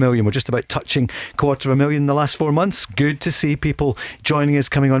 250,000. We're just about touching 250,000 in the last 4 months. Good to see people joining us,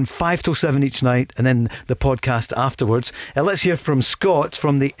 coming on 5 till 7 each night, and then the podcast afterwards. Let's hear from Scott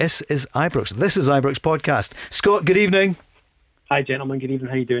from the This Is Ibrox podcast. Scott, good evening. Hi gentlemen, good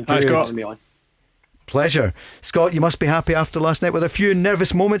evening. How you doing? Hi Scott. Pleasure. Scott, you must be happy after last night. Were there a few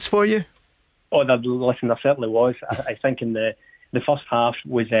nervous moments for you? Oh, listen, there certainly was. I think in the first half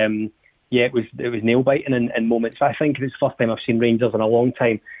was it was nail biting in moments. I think it's the first time I've seen Rangers in a long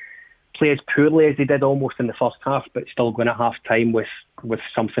time play as poorly as they did almost in the first half, but still going at half time with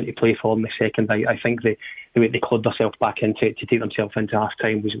something to play for in the second. I think the way they clawed themselves back into to take themselves into half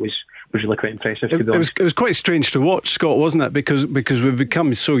time was really quite impressive. It was quite strange to watch, Scott, wasn't it? Because we've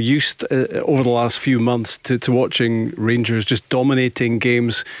become so used over the last few months to watching Rangers just dominating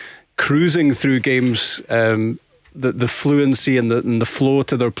games, cruising through games, the fluency and the flow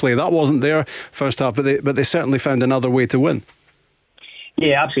to their play. That wasn't there first half, but they certainly found another way to win.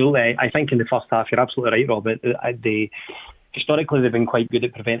 Yeah, absolutely. I think in the first half, you're absolutely right, Rob. Historically, they've been quite good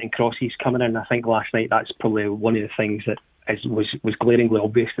at preventing crosses coming in. I think last night that's probably one of the things that was glaringly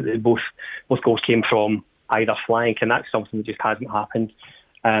obvious that both goals came from either flank, and that's something that just hasn't happened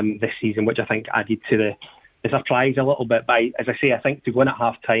this season, which I think added to the surprise a little bit. But as I say, I think to go in at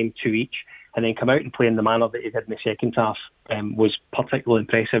half time 2 each and then come out and play in the manner that he did in the second half was particularly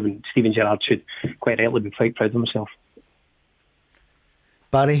impressive, and Steven Gerrard should quite rightly be quite proud of himself.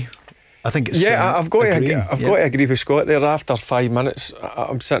 Barry, I think it's I've got to agree with Scott there. After 5 minutes,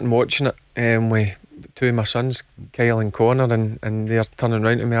 I'm sitting watching it with two of my sons, Kyle and Connor, and they're turning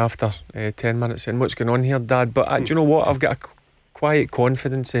round to me after 10 minutes saying, "What's going on here, Dad?" But do you know what? I've got a quiet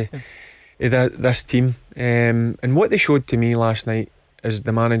confidence in this team, and what they showed to me last night, as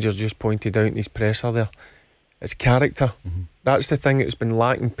the manager's just pointed out in his presser there, it's character. That's the thing that's been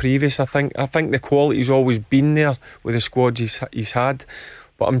lacking previous. I think the quality's always been there with the squads he's had,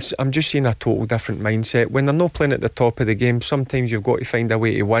 but I'm just seeing a total different mindset. When they're not playing at the top of the game, sometimes you've got to find a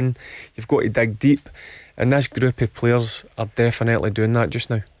way to win. You've got to dig deep, and this group of players are definitely doing that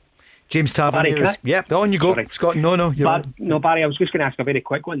just now. James Tavernier, on you go. Sorry. Scott. No, Barry, I was just going to ask a very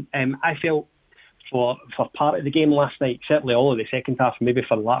quick one. I felt for part of the game last night, certainly all of the second half, maybe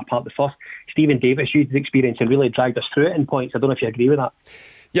for the latter part of the first, Stephen Davis used his experience and really dragged us through it in points. I don't know if you agree with that.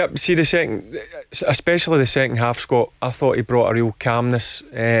 Yep, see especially the second half, Scott, I thought he brought a real calmness,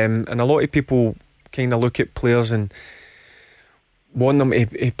 and a lot of people kind of look at players and want them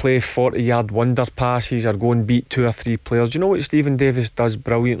to play 40-yard wonder passes or go and beat 2 or 3 players. Do you know what Stephen Davis does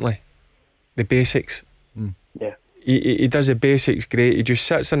brilliantly? The basics. Yeah. He does the basics great. He just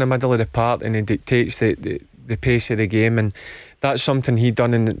sits in the middle of the park and he dictates the pace of the game, and that's something he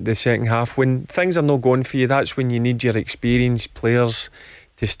done in the second half. When things are not going for you, that's when you need your experienced players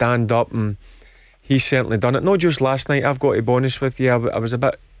to stand up, and he's certainly done it. Not just last night, I've got to be honest with you, I was a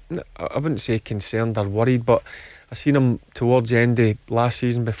bit, I wouldn't say concerned or worried, but I seen him towards the end of last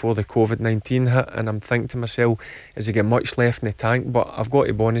season before the COVID-19 hit, and I'm thinking to myself, has he got much left in the tank? But I've got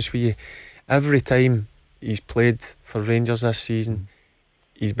to be honest with you, every time he's played for Rangers this season,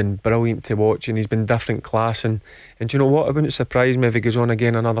 he's been brilliant to watch, and he's been different class, and do you know what, it wouldn't surprise me if he goes on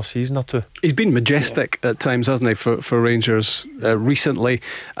again another season or two. He's been majestic at times, hasn't he, for Rangers recently,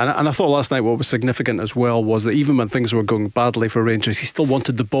 and I thought last night what was significant as well was that even when things were going badly for Rangers, he still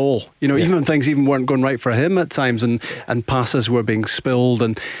wanted the ball, even when things weren't going right for him at times, and passes were being spilled,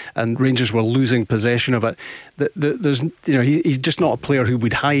 and Rangers were losing possession of it. There's he's just not a player who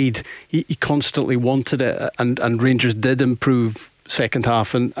would hide. He constantly wanted it, and Rangers did improve second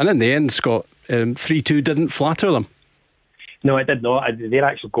half, and in the end, Scott, 3-2 didn't flatter them. No, it did not. Their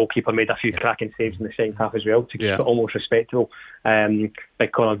actual goalkeeper made a few cracking saves in the second half as well to keep it almost respectable.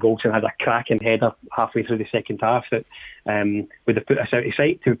 Big Connor Goldson had a cracking header halfway through the second half that would have put us out of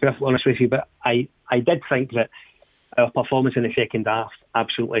sight, to be perfectly honest with you. But I did think that our performance in the second half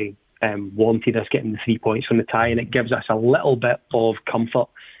absolutely wanted us getting the 3 points from the tie, and it gives us a little bit of comfort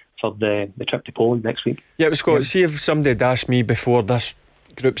for the trip to Poland next week. Yeah, but Scott, see if somebody had asked me before this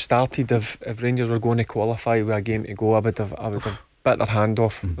group started if Rangers were going to qualify with a game to go, I would have bit their hand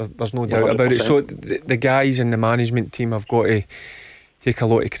off. There's no doubt about it. So the guys in the management team have got to take a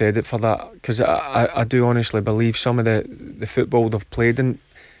lot of credit for that, because I do honestly believe some of the football they've played, and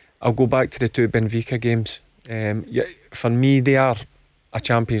I'll go back to the 2 Benfica games. For me, they are a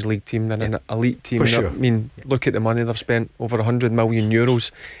Champions League team than an elite team. For sure. I mean, look at the money they've spent, over 100 million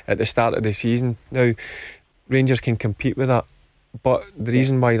euros at the start of the season. Now, Rangers can compete with that, but the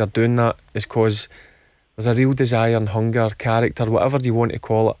reason why they're doing that is because there's a real desire and hunger, character, whatever you want to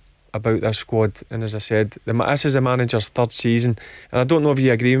call it, about this squad. And as I said, this is the manager's 3rd season, and I don't know if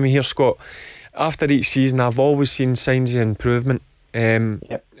you agree with me here, Scott. After each season, I've always seen signs of improvement. And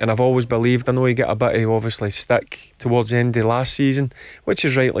I've always believed, I know he got a bit of obviously stick towards the end of last season, which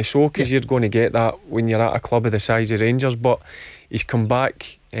is rightly so, because you're going to get that when you're at a club of the size of Rangers, but he's come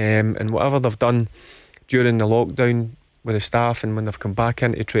back, and whatever they've done during the lockdown with the staff and when they've come back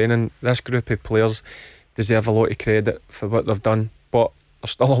into training, this group of players deserve a lot of credit for what they've done, but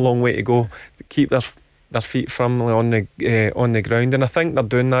there's still a long way to go to keep their feet firmly on the ground, and I think they're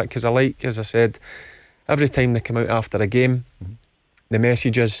doing that, because as I said, every time they come out after a game, the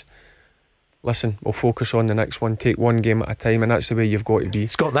message is, listen, we'll focus on the next one, take one game at a time, and that's the way you've got to be.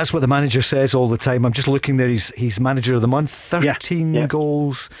 Scott, that's what the manager says all the time. I'm just looking there, he's manager of the month, 13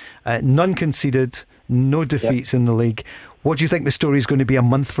 goals, none conceded, no defeats in the league. What do you think the story is going to be a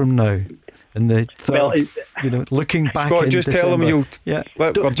month from now? In the third, looking back, Scott, in just December. tell him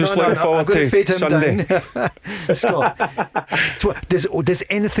we're just looking forward to Sunday. Scott, so does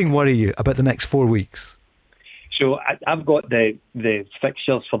anything worry you about the next 4 weeks? So I've got the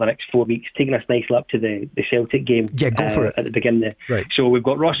fixtures for the next 4 weeks, taking us nicely up to the Celtic game. Yeah, go for it at the beginning there. Right. So we've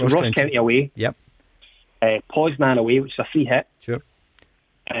got Ross County away. Yep. Poznan away, which is a free hit. Sure.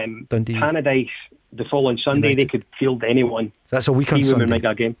 Dundee. Tannadice the following Sunday. United. They could field anyone. So that's a week on Sunday.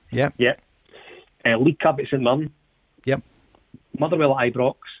 Mega game. Yeah. League Cup at St Mirren. Yep. Motherwell at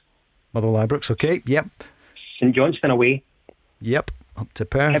Ibrox. Motherwell Ibrox, okay. Yep. St Johnstone away. Yep. Up to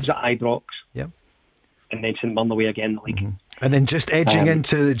Perth. Hibs at Ibrox. Yep. And then St Mirren away again in the league. Mm-hmm. And then just edging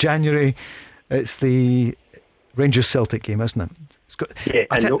into January, it's the Rangers Celtic game, isn't it?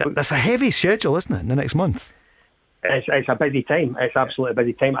 That's a heavy schedule, isn't it, in the next month? It's a busy time. It's absolutely a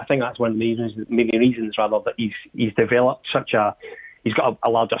busy time. I think that's one of the main reasons that he's developed such a. He's got a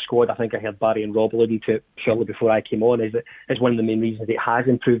larger squad. I think I heard Barry and Rob alluding to it shortly before I came on. Is that it's one of the main reasons that he has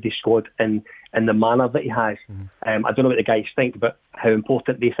improved his squad in the manner that he has. I don't know what the guys think, but how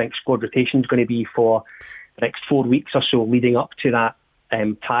important they think squad rotation is going to be for the next 4 weeks or so leading up to that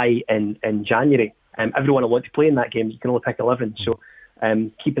tie in January. Everyone will want to play in that game. You can only pick 11. So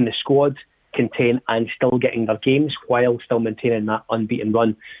keeping the squad contained and still getting their games while still maintaining that unbeaten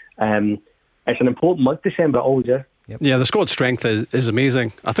run. It's an important month, December. It always is. Yep. Yeah, the squad strength is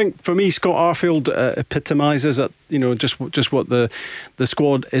amazing. I think for me, Scott Arfield epitomises it. Just what the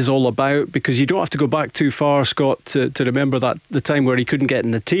squad is all about, because you don't have to go back too far, Scott, to remember that the time where he couldn't get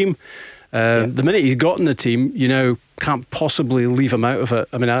in the team. The minute he's got in the team, you know, can't possibly leave him out of it.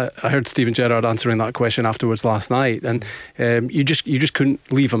 I mean, I heard Stephen Gerrard answering that question afterwards last night, and you just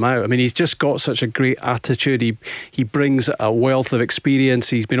couldn't leave him out. I mean, he's just got such a great attitude. He brings a wealth of experience.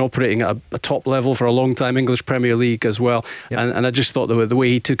 He's been operating at a top level for a long time, English Premier League as well. Yep. And I just thought the way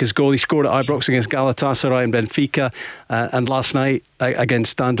he took his goal, he scored at Ibrox against Galatasaray and Benfica, and last night against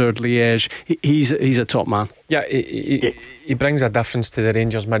Standard Liège. He's a top man. Yeah, he brings a difference to the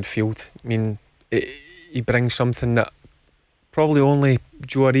Rangers midfield. I mean, he brings something that probably only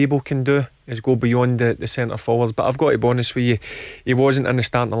Joe Aribo can do, is go beyond the centre forwards. But I've got to be honest with you, he wasn't in the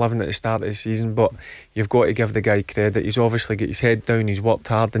starting 11 at the start of the season, but you've got to give the guy credit. He's obviously got his head down, he's worked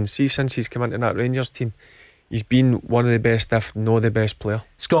hard, and see, since he's come into that Rangers team, he's been one of the best, if not the best player.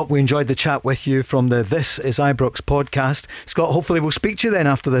 Scott, we enjoyed the chat with you from the This Is Ibrox podcast. Scott, hopefully we'll speak to you then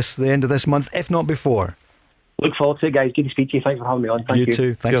after the end of this month, if not before. Look forward to it, guys. Good to speak to you. Thanks for having me on. Thank you. You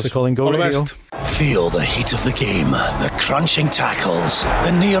too. Thanks for calling Go Radio. Feel the heat of the game, the crunching tackles, the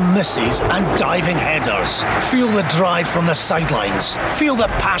near misses and diving headers. Feel the drive from the sidelines. Feel the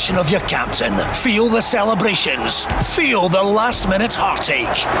passion of your captain. Feel the celebrations. Feel the last minute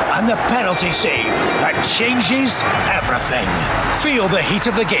heartache and the penalty save that changes everything. Feel the heat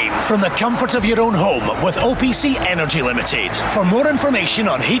of the game from the comfort of your own home with OPC Energy Limited. For more information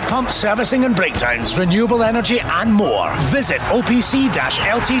on heat pump servicing and breakdowns, renewable energy and more, visit opc-ltd.uk.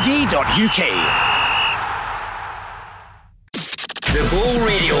 The Go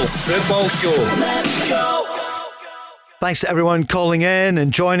Radio Football Show. Let's go! Thanks to everyone calling in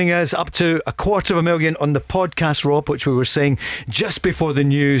and joining us. Up to 250,000 on the podcast, Rob, which we were saying just before the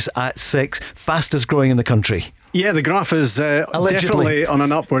news at 6. Fastest growing in the country. Yeah, the graph is definitely on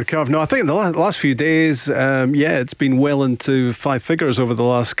an upward curve. No, I think the last few days, it's been well into 5 figures over the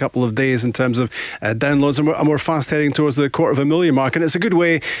last couple of days in terms of downloads, and we're fast heading towards the 250,000 mark. And it's a good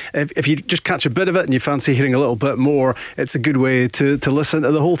way, if you just catch a bit of it and you fancy hearing a little bit more, it's a good way to listen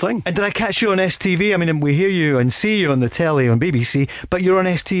to the whole thing. And did I catch you on STV? I mean, we hear you and see you on the telly on BBC, but you're on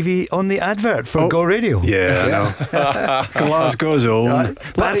STV on the advert for Go Radio. Yeah, I know. Glasgow's own.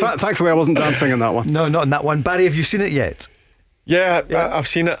 Thankfully, I wasn't dancing in that one. No, not in that one. Barry, have you seen it yet? Yeah, I've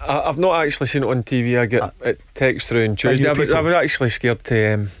seen it. I've not actually seen it on TV. I get text through on Tuesday. I was actually scared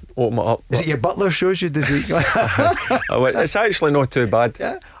to open it up. Is it your butler shows you? Does he? It's actually not too bad.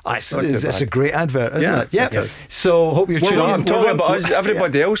 Yeah, it's a great advert, isn't it? Yeah. It so hope you're tuning in. I'm talking about us.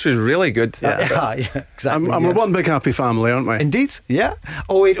 Everybody else was really good. Yeah, exactly. And we're one big happy family, aren't we? Indeed. Yeah.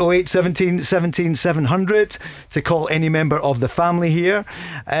 0808 17 17 700 to call any member of the family here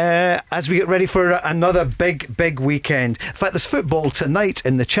as we get ready for another big weekend. In fact, there's football tonight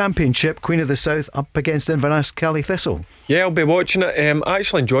in the Championship. Queen of the South up against Inverness Cali Thistle. Yeah, I'll be watching it. I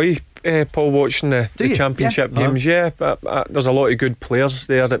actually enjoy Paul watching the Championship games. But there's a lot of good players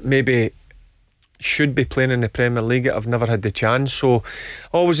there that maybe should be playing in the Premier League that I've never had the chance, so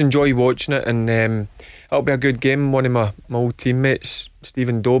I always enjoy watching it, and it'll be a good game. One of my old teammates,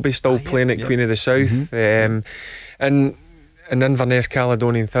 Stephen Dobie, still playing at Queen of the South. And Inverness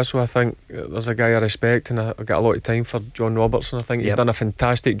Caledonian Thistle, I think there's a guy I respect, and I've got a lot of time for John Robertson. I think he's done a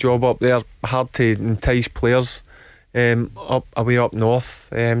fantastic job up there. Hard to entice players away up north,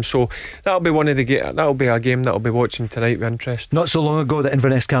 so that'll be that'll be a game that I'll be watching tonight with interest. Not so long ago that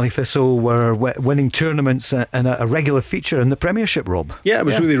Inverness Cali Thistle were winning tournaments and a regular feature in the Premiership, Rob. Yeah, it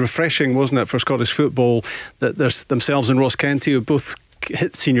was really refreshing, wasn't it, for Scottish football, that there's themselves and Ross County who both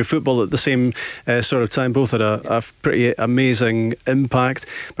hit senior football at the same sort of time. Both had a pretty amazing impact.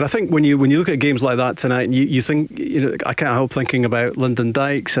 But I think when you look at games like that tonight, and you think, I can't help thinking about Lyndon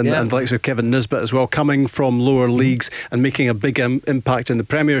Dykes and the likes of Kevin Nisbet as well, coming from lower leagues and making a big impact in the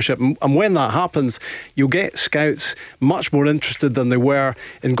Premiership. And when that happens, you'll get scouts much more interested than they were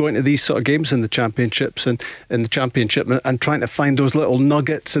in going to these sort of games in the Championships and in the Championship and trying to find those little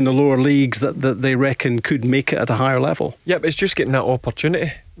nuggets in the lower leagues that they reckon could make it at a higher level. Yep, it's just getting that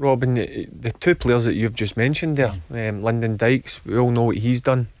opportunity, Robin. The two players that you've just mentioned there, Lyndon Dykes, we all know what he's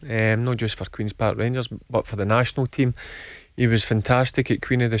done, not just for Queen's Park Rangers but for the national team. He was fantastic at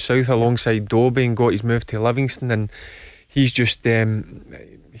Queen of the South alongside Dobie and got his move to Livingston, and he's just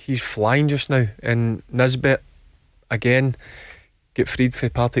he's flying just now. And Nisbet, again, get freed for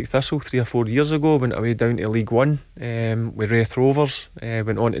Partick Thistle 3 or 4 years ago, went away down to League One with Raith Rovers,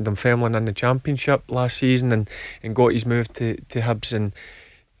 went on to Dunfermline in the Championship last season and got his move to Hibs, and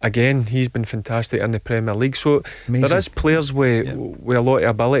again he's been fantastic in the Premier League. So amazing. There is players with a lot of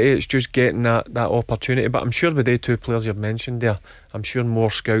ability. It's just getting that opportunity. But I'm sure with the two players you've mentioned there, I'm sure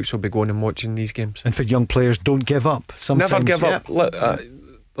more scouts will be going and watching these games. And for young players, don't give up. Sometimes, never give up.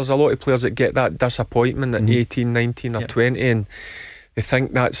 There's a lot of players that get that disappointment at 18, 19 or 20 and they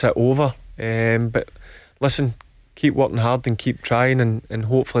think that's it over, but listen, keep working hard and keep trying, and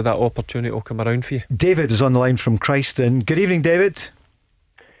hopefully that opportunity will come around for you. David is on the line from Christon. Good evening, David.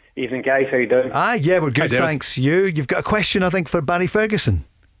 Evening, guys, how you doing? Yeah, we're good, thanks. You've got a question, I think, for Barry Ferguson.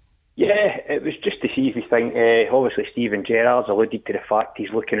 Yeah, it was just to see if you think, obviously Stephen Gerrard's alluded to the fact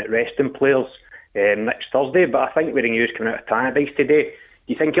he's looking at resting players next Thursday, but I think with the news coming out of Tannadice today,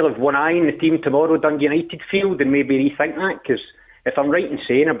 do you think he'll have one eye in the team tomorrow, Dundee United field, and maybe rethink that? Because if I'm right in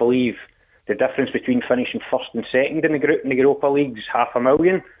saying, I believe the difference between finishing first and second in the group in the Europa League is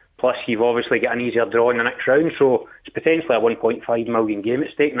 $500,000, plus you've obviously got an easier draw in the next round, so it's potentially a $1.5 million game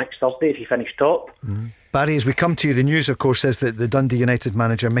at stake next Thursday if you finish top. Barry, as we come to you, the news of course says that the Dundee United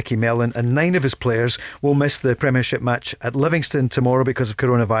manager Mickey Mellon and 9 of his players will miss the Premiership match at Livingston tomorrow because of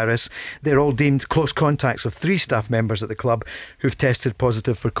coronavirus. They're all deemed close contacts of 3 staff members at the club who've tested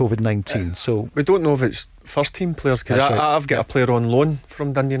positive for COVID-19. So we don't know if it's first team players, because I've got a player on loan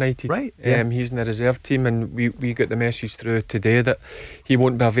from Dundee United. Right. He's in the reserve team, and we got the message through today that he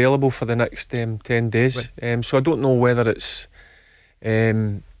won't be available for the next 10 days. Right. So I don't know whether it's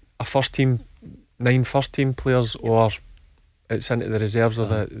a first team, 9 first team players, or it's into the reserves or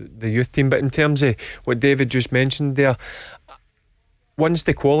the youth team. But in terms of what David just mentioned there, once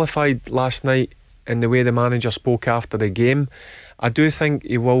they qualified last night and the way the manager spoke after the game, I do think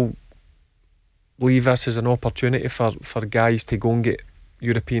he will leave this as an opportunity for guys to go and get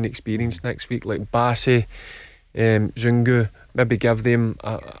European experience next week, like Bassey, Zungu, maybe give them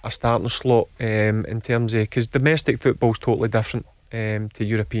a starting slot in terms of, because domestic football is totally different to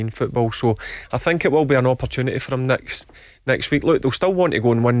European football. So I think it will be an opportunity for him next week. Look, they'll still want to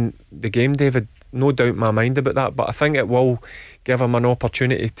go and win the game, David, no doubt in my mind about that, but I think it will give him an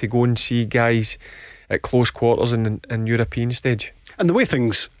opportunity to go and see guys at close quarters in European stage. And the way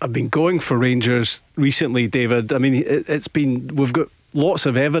things have been going for Rangers recently, David, I mean, we've got lots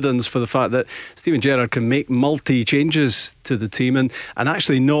of evidence for the fact that Stephen Gerrard can make multi-changes to the team, and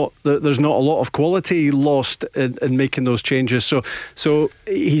actually there's not a lot of quality lost in making those changes. So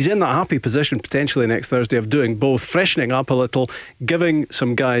he's in that happy position potentially next Thursday of doing both, freshening up a little, giving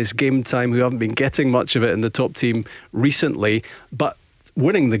some guys game time who haven't been getting much of it in the top team recently, but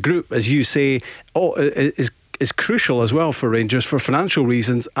winning the group, as you say, is crucial as well for Rangers for financial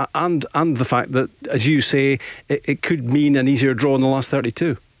reasons, and the fact that, as you say, it could mean an easier draw in the last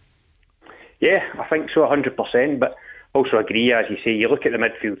 32. Yeah, I think so, 100%. But also agree, as you say, you look at the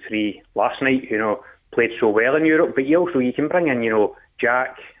midfield 3 last night, played so well in Europe, but you can bring in,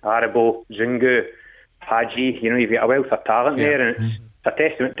 Jack, Arabo, Zungu, Hadji, you've got a wealth of talent there, and it's a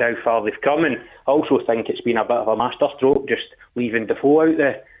testament to how far they've come. And I also think it's been a bit of a masterstroke just leaving Defoe out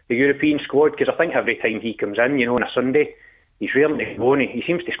the European squad, because I think every time he comes in, on a Sunday, he's rarely to go, and he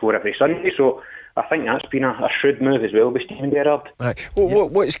seems to score every Sunday. So I think that's been a shrewd move as well by Stephen Gerrard. Right.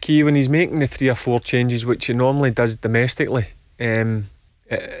 What's key when he's making the 3 or 4 changes, which he normally does domestically,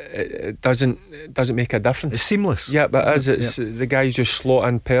 it doesn't make a difference. It's seamless. Yeah, but the guys just slot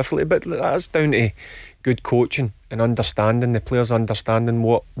in perfectly. But that's down to good coaching and understanding, the players understanding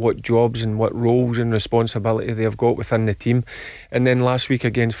what jobs and what roles and responsibility they've got within the team. And then last week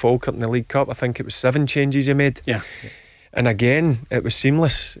against Falkirk in the League Cup, I think it was 7 changes he made. Yeah. And again, it was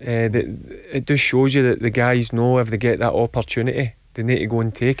seamless. It just shows you that the guys know if they get that opportunity they need to go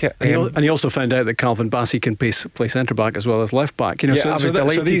and take it. And he also found out that Calvin Bassey can play centre back as well as left back.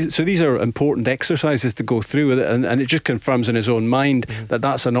 So these are important exercises to go through with it, and it just confirms in his own mind that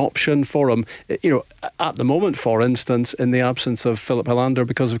that's an option for him. At the moment, for instance, in the absence of Philip Helander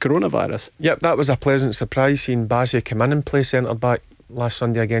because of coronavirus. Yep, that was a pleasant surprise seeing Bassey come in and play centre back last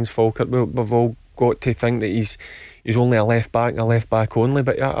Sunday against Falkirk. We've all got to think that he's only a left back and a left back only,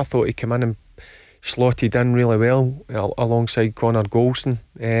 but I thought he came in and slotted in really well alongside Connor Golson.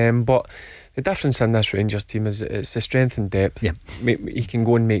 But the difference in this Rangers team is it's the strength and depth. Yeah. He can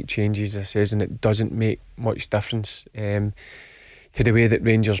go and make changes, I says, and it doesn't make much difference to the way that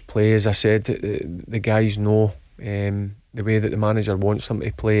Rangers play. As I said, the guys know the way that the manager wants them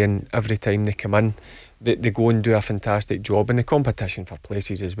to play, and every time they come in, they go and do a fantastic job. And the competition for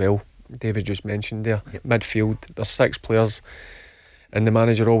places as well, David just mentioned there. Yep. Midfield, there's 6 players, and the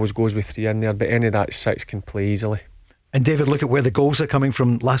manager always goes with 3 in there, but any of that 6 can play easily. And David, look at where the goals are coming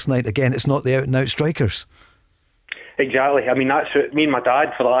from last night. Again, it's not the out and out strikers. Exactly. I mean, that's what me and my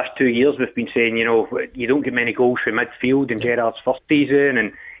dad for the last 2 years we've been saying, you don't get many goals from midfield in Gerrard's first season,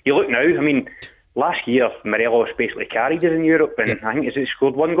 and you look now, I mean, last year Morelos basically carried us in Europe, and I think he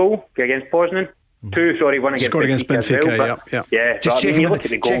scored 1 goal against Poznan. 2, sorry, 1 against Benfica. Well, yeah. Just checking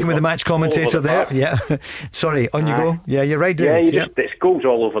with the match commentator there. Yeah. Sorry, on you go. Yeah, you're right, David. It's goals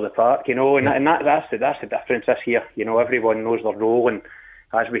all over the park, and that's the difference this year. Everyone knows their role, and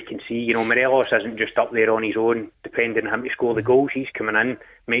as we can see, Morelos isn't just up there on his own, depending on him to score the goals. He's coming in,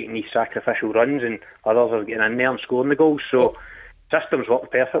 making these sacrificial runs, and others are getting in there and scoring the goals. So systems work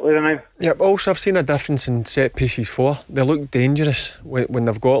perfectly right now. Yeah, also I've seen a difference in set pieces for. They look dangerous when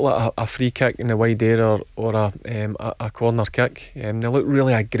they've got like a free kick in the wide area or a corner kick. They look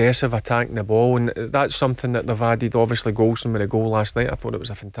really aggressive attacking the ball, and that's something that they've added. Obviously Golson with a goal last night, I thought it was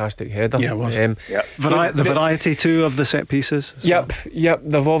a fantastic header. Yeah, it was. The variety too of the set pieces. Yep.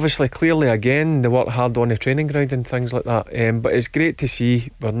 They've obviously clearly again they work hard on the training ground and things like that. But it's great to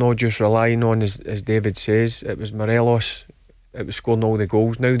see we're not just relying on, as David says, it was Morelos. It was scoring all the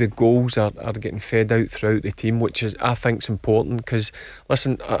goals. Now the goals are getting fed out throughout the team, which is, I think, is important. Because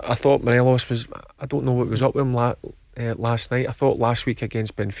listen, I thought Morelos was, I don't know what was up with him last night. I thought last week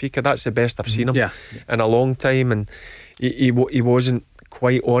against Benfica, that's the best I've seen him in a long time, and he wasn't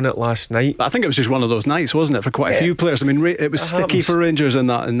quite on it last night. But I think it was just one of those nights, wasn't it, for quite a few players? I mean, it was sticky for Rangers in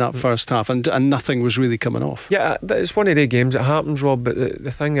that first half, and nothing was really coming off. Yeah, it's one of the games. It happens, Rob. But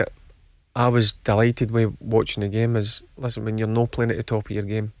the thing that I was delighted with watching the game is, listen, when you're not playing at the top of your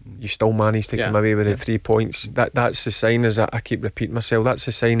game, you still manage to come away with the 3 points. That's the sign, as I keep repeating myself, that's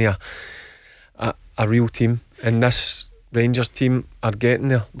the sign of a real team, and this Rangers team are getting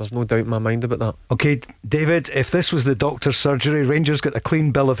there. There's no doubt in my mind about that. Okay, David, if this was the doctor's surgery, Rangers got a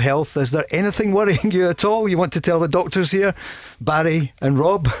clean bill of health, is there anything worrying you at all? You want to tell the doctors here, Barry and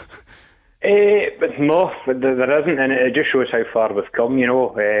Rob? But no, there isn't, and it just shows how far we've come.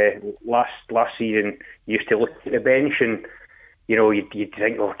 Last season you used to look at the bench and you'd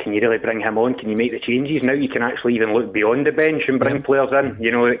think, can you really bring him on? Can you make the changes? Now you can actually even look beyond the bench and bring players in.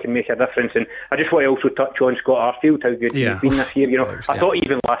 That can make a difference. And I just want to also touch on Scott Arfield, how good he's been this year. I thought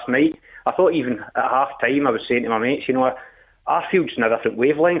even last night, at half time, I was saying to my mates, Arfield's in a different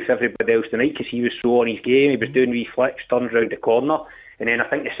wavelength to everybody else tonight because he was so on his game. He was doing wee flicks, turns round the corner. And then I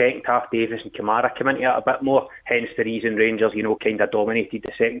think the second half, Davis and Kamara came into it a bit more, hence the reason Rangers, kind of dominated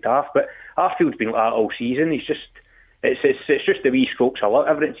the second half. But Arfield's been like that all season. It's just the wee strokes of luck.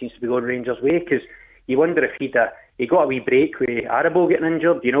 Everything seems to be going Rangers' way, because you wonder if he got a wee break with Arabo getting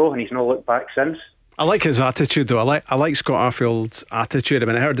injured, and he's not looked back since. I like his attitude though. I like Scott Arfield's attitude. I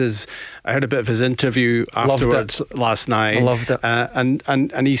mean, I heard a bit of his interview afterwards last night. I loved it.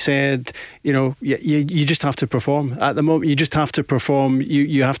 And he said, you just have to perform at the moment. You just have to perform.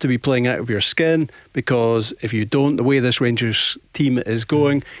 You have to be playing out of your skin, because if you don't, the way this Rangers team is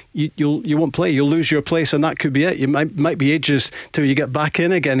going, you won't play. You'll lose your place, and that could be it. You might be ages till you get back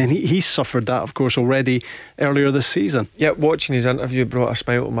in again. And he suffered that, of course, already earlier this season. Yeah, watching his interview brought a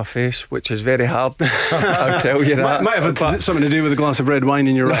smile to my face, which is very hard. I'll tell you that. Might have something to do with a glass of red wine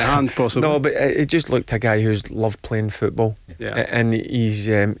in your right hand, possibly. No, but it just looked a guy who's loved playing football, and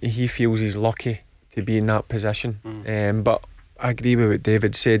he feels he's lucky to be in that position. But I agree with what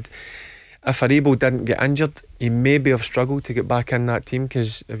David said. If Aribo didn't get injured, he maybe have struggled to get back in that team,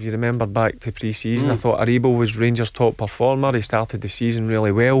 because if you remember back to pre-season, I thought Aribo was Rangers' top performer. He started the season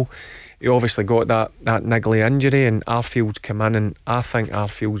really well. He obviously got that niggly injury, and Arfield's come in, and I think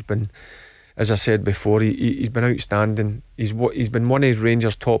Arfield's been, as I said before, he's been outstanding. He's been one of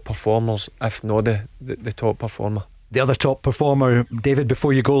Rangers' top performers, if not the top performer. The other top performer, David,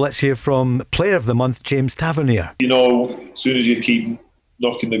 before you go, let's hear from Player of the Month, James Tavernier. You know, as soon as you keep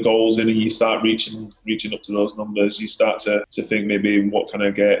knocking the goals in and you start reaching up to those numbers, you start to think maybe what can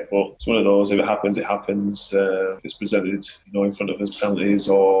I get? But it's one of those, if it happens, it happens. If it's presented, in front of us penalties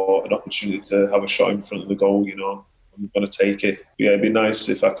or an opportunity to have a shot in front of the goal, I'm going to take it. But yeah, it'd be nice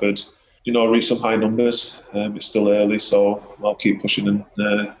if I could, reach some high numbers. It's still early, so I'll keep pushing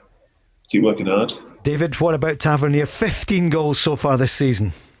and keep working hard. David, what about Tavernier? 15 goals so far this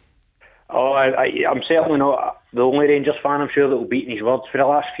season. Oh, I'm certainly not the only Rangers fan, I'm sure, that will beat his words for the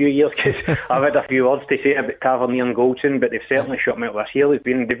last few years, because I've had a few words to say about Tavernier and Goldson, but they've certainly shot me out this year. They've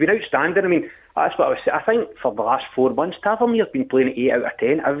been outstanding. I mean, that's what I think for the last 4 months, Tavernier's been playing at 8 out of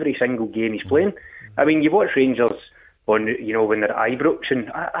 10 every single game he's playing. I mean, you watch Rangers on, when they're at Ibrox,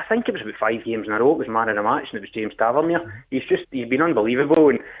 and I think it was about 5 games in a row, it was man of the match, and it was James Tavernier. He's been unbelievable,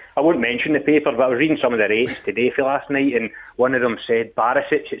 and I won't mention the paper, but I was reading some of the rates today for last night, and one of them said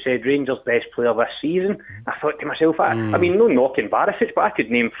Barisic, it said Rangers' best player this season. I thought to myself, I mean, no knocking Barisic, but I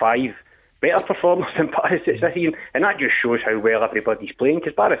could name 5 better performers than Barisic this season, and that just shows how well everybody's playing,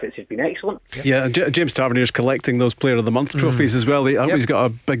 because Barisic has been excellent. Yeah, James Tavernier's collecting those Player of the Month trophies as well. He's got a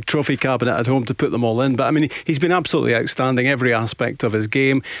big trophy cabinet at home to put them all in, but I mean, he's been absolutely outstanding every aspect of his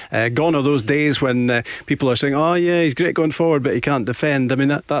game. Gone are those days when people are saying, oh yeah, he's great going forward but he can't defend. I mean,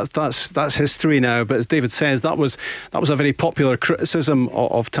 that's history now, but as David says, that was a very popular criticism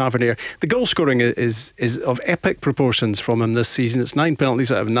of Tavernier. The goal scoring is of epic proportions from him this season. It's 9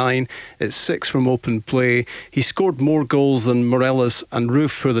 penalties out of 9. It's 6 from open play. He scored more goals than Morelos and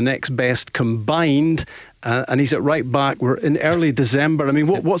Roof for the next best combined, and he's at right back. We're in early December. I mean,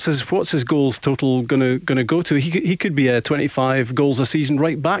 what's his goals total going to go to? He could be 25 goals a season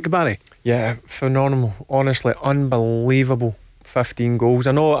right back, Barry. Yeah, phenomenal. Honestly, unbelievable. 15 goals.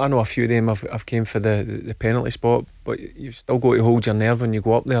 I know a few of them have came for the penalty spot, but you've still got to hold your nerve when you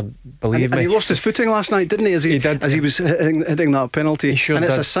go up there, believe me. And he lost his footing last night, didn't he? He did. As he was hitting that penalty. He sure and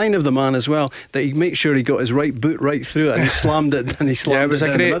it's did. a sign of the man as well that he makes sure he got his right boot right through it, and he slammed it it was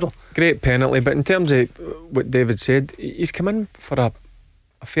down the middle. Great penalty. But in terms of what David said, he's come in for a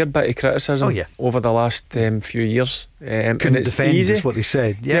fair bit of criticism over the last few years. Couldn't and it's defend easy. is what they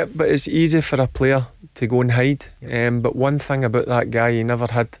said. Yeah, but it's easy for a player to go and hide. But one thing about that guy,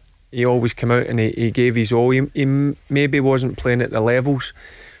 he always came out and he gave his all. He maybe wasn't playing at the levels.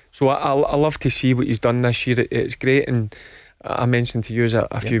 So I love to see what he's done this year. It's great. And I mentioned to you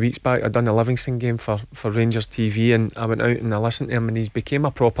a few weeks back, I'd done the Livingston game for Rangers TV, and I went out and I listened to him, and he's became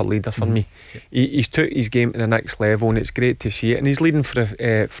a proper leader for me. He's took his game to the next level, and it's great to see it. And he's leading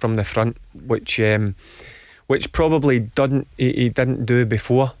from the front, which probably he didn't do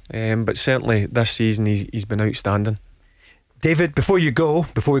before, but certainly this season he's been outstanding. David, before we go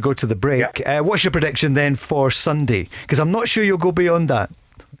to the break, what's your prediction then for Sunday? Because I'm not sure you'll go beyond that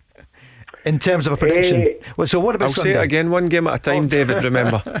in terms of a prediction. So what about Sunday? I'll say it again, one game at a time, David,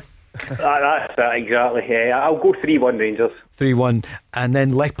 remember. That's exactly. I'll go 3-1 Rangers. 3-1. And then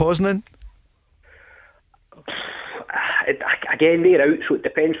Lech Poznan? Again, they're out, so it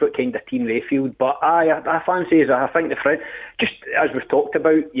depends what kind of team they field. But I fancy, I think the fringe, just as we've talked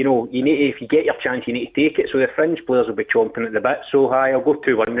about, you need to, if you get your chance, you need to take it. So the fringe players will be chomping at the bit. So I'll go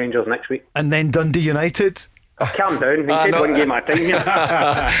 2-1 Rangers next week. And then Dundee United? Calm down. We did one game at a time here.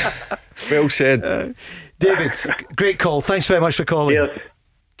 Well said. David, great call. Thanks very much for calling. Cheers.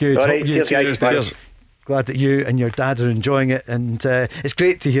 Good. Right, cheers. Glad that you and your dad are enjoying it, and it's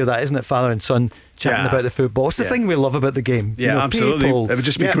great to hear that, isn't it, father and son chatting about the football. It's the thing we love about the game. Yeah, absolutely. It would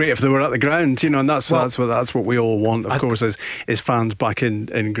just be great if they were at the ground, and that's what we all want, of course, is fans back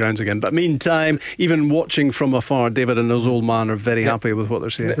in grounds again. But meantime, even watching from afar, David and his old man are very happy with what they're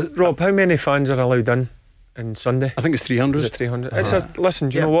saying. Rob, how many fans are allowed in Sunday? I think it's 300. Is it 300? Listen,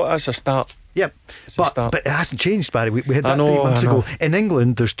 do you know what? That's a start. Yep, but it hasn't changed, Barry. We had that 3 months ago. In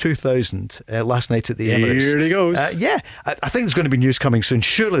England, there's 2,000 last night at the Emirates. Here he goes. I think there's going to be news coming soon.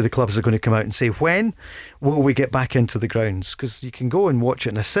 Surely the clubs are going to come out and say, when will we get back into the grounds? Because you can go and watch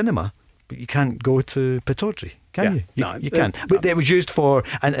it in a cinema, but you can't go to Pittodrie, can you? No, you can. But it was used for,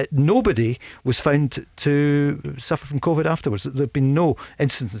 and nobody was found to suffer from COVID afterwards. There have been no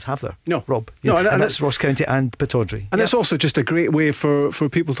instances, have there? No, Rob. No, and that's Ross County and Pittodrie. And it's also just a great way for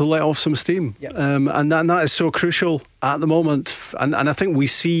people to let off some steam. And that is so crucial at the moment. And I think we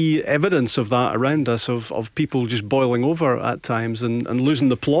see evidence of that around us, of people just boiling over at times and losing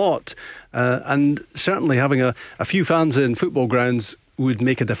the plot. And certainly having a few fans in football grounds would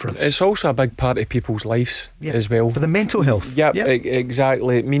make a difference. It's also a big part of people's lives as well. For the mental health. Yep.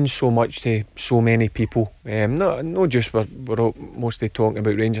 Exactly. It means so much to so many people. Not just we're all mostly talking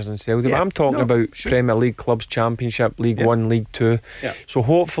about Rangers and Celtic, but I'm talking about Premier League clubs, Championship, League 1, League 2. So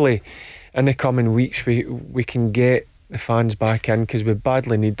hopefully in the coming weeks we can get the fans back in, because we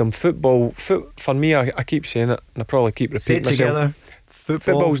badly need them. Football, for me, I keep saying it and I probably keep repeating myself. Together.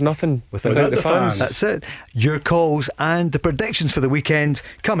 Football's nothing without the fans. That's it. Your calls and the predictions for the weekend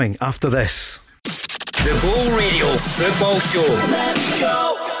coming after this. The Ball Radio Football Show. Let's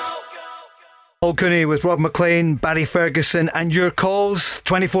go! Paul Cooney with Rob Maclean, Barry Ferguson, and your calls.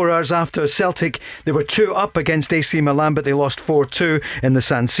 24 hours after Celtic, they were 2 up against AC Milan, but they lost 4-2 in the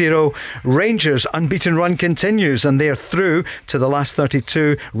San Siro. Rangers' unbeaten run continues, and they're through to the last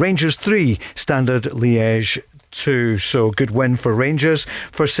 32. Rangers 3, Standard Liège 2. So good win for Rangers.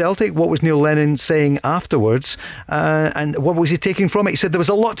 For Celtic, what was Neil Lennon saying afterwards, and what was he taking from it? He said there was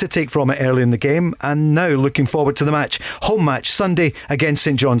a lot to take from it early in the game, and now looking forward to the match. Home match Sunday against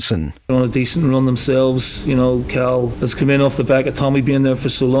St Johnstone. On a decent run themselves, Cal has come in off the back of Tommy being there for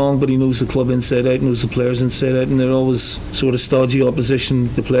so long, but he knows the club inside out, knows the players inside out, and they're always sort of stodgy opposition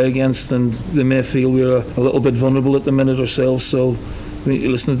to play against, and they may feel we're a little bit vulnerable at the minute ourselves. So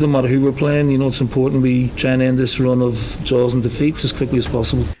listen, it doesn't matter who we're playing, it's important we try and end this run of draws and defeats as quickly as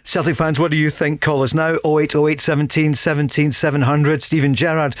possible. Celtic fans, what do you think? Call us now, 0808 17 17 700. Stephen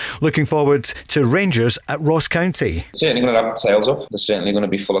Gerrard looking forward to Rangers at Ross County. Certainly going to have the tails up. They're certainly going to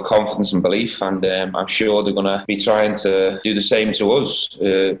be full of confidence and belief, and I'm sure they're going to be trying to do the same to us,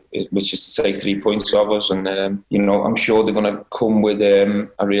 which is to take 3 points off us, and I'm sure they're going to come with a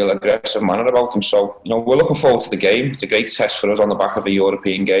real aggressive manner about them. So we're looking forward to the game. It's a great test for us on the back of a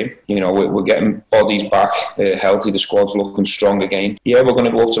European game. We're getting bodies back healthy. The squad's looking strong again. We're going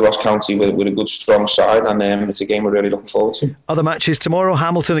to go up to Ross County with a good strong side, and it's a game we're really looking forward to. Other matches tomorrow: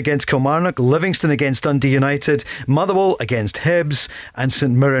 Hamilton against Kilmarnock, Livingston against Dundee United, Motherwell against Hibs, and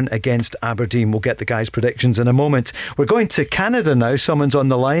St Mirren against Aberdeen. We'll get the guys' predictions in a moment. We're going to Canada now. Someone's on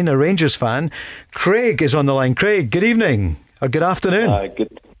the line, a Rangers fan. Craig is on the line. Craig, good evening or good afternoon.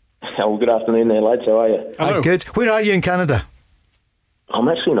 Good afternoon there, lads. How are you? Hello. Good. Where are you in Canada? I'm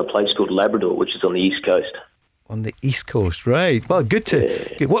actually in a place called Labrador, which is on the east coast. On the east coast, right. Well, good to...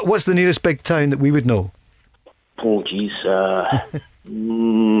 Yeah. What's the nearest big town that we would know? Oh, geez.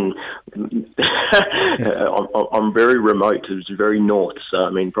 I'm very remote. It's very north. So,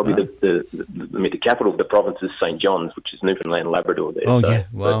 probably the capital of the province is St John's, which is Newfoundland, Labrador there. Oh, so, yeah.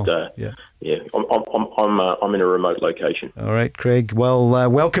 Wow. But, I'm in a remote location. All right, Craig. Well,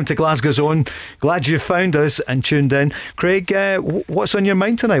 welcome to Glasgow's Own. Glad you found us and tuned in. Craig, what's on your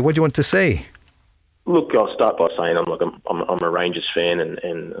mind tonight? What do you want to say? Look, I'll start by saying I'm a Rangers fan,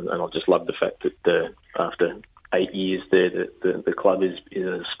 and I just love the fact that after 8 years there, the club is in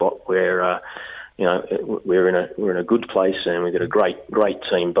a spot where we're in a good place, and we've got a great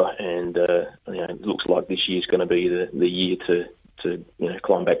team. And it looks like this year's going to be the year to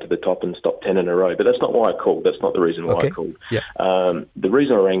climb back to the top and stop 10 in a row. But that's not why I called. That's not the reason why I called. Yeah. The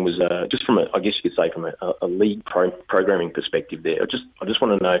reason I rang was just from I guess you could say from a league programming perspective there. I just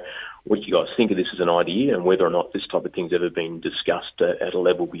want to know what you guys think of this as an idea, and whether or not this type of thing's ever been discussed at a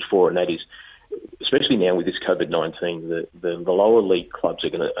level before, and that is, especially now with this COVID-19, the lower league clubs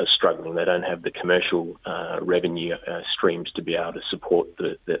are struggling. They don't have the commercial revenue streams to be able to support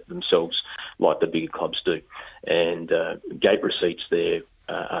themselves like the bigger clubs do. And gate receipts there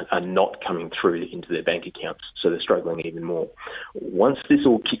are not coming through into their bank accounts, so they're struggling even more. Once this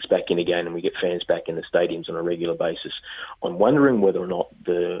all kicks back in again and we get fans back in the stadiums on a regular basis, I'm wondering whether or not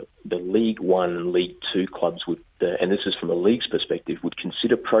the League 1 and League 2 clubs would, and this is from a league's perspective, would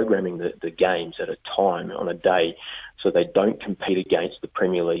consider programming the games at a time on a day so they don't compete against the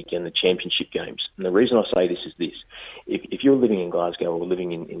Premier League and the Championship games. And the reason I say this is this: if you're living in Glasgow or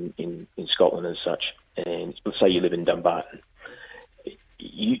living in Scotland as such, and let's say you live in Dumbarton,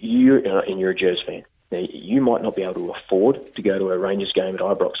 you're a Gers fan. Now, you might not be able to afford to go to a Rangers game at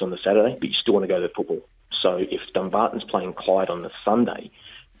Ibrox on the Saturday, but you still want to go to football. So if Dumbarton's playing Clyde on the Sunday,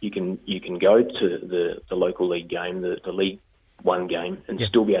 you can go to the local league game, the League 1 game, and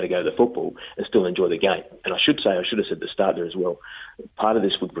still be able to go to the football and still enjoy the game. And I should have said at the start there as well, part of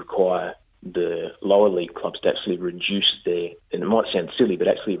this would require the lower league clubs to actually reduce and it might sound silly, but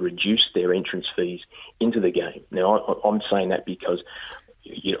actually reduce their entrance fees into the game. Now, I'm saying that because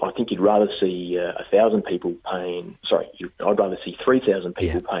I think you'd rather see 1,000 people paying. I'd rather see 3,000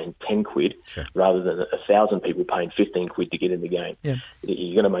 people paying 10 quid rather than 1,000 people paying 15 quid to get in the game. Yeah.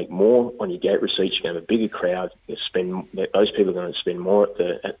 You're going to make more on your gate receipts. You're going to have a bigger crowd. Those people are going to spend more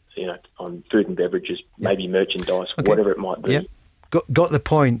on food and beverages, maybe merchandise, whatever it might be. Yeah. got the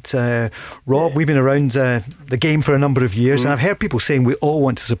point. Rob, we've been around the game for a number of years, and I've heard people saying we all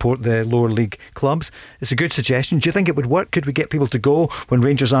want to support the lower league clubs. It's a good suggestion. Do you think it would work? Could we get people to go when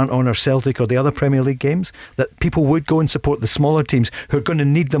Rangers aren't on, or Celtic or the other Premier League games, that people would go and support the smaller teams who are going to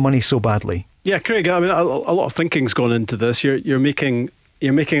need the money so badly? Yeah, Craig, I mean, a lot of thinking's gone into this. You're making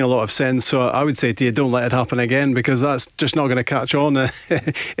a lot of sense, so I would say to you, don't let it happen again, because that's just not going to catch on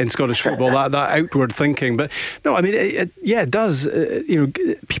in Scottish football, that outward thinking. But no, I mean, it does.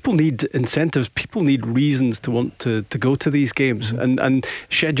 People need incentives, people need reasons to want to go to these games, and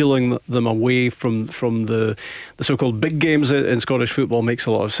scheduling them away from the so-called big games in Scottish football makes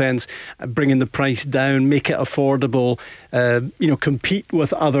a lot of sense. Bringing the price down, make it affordable, compete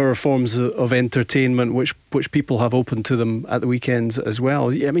with other forms of entertainment which people have open to them at the weekends as well.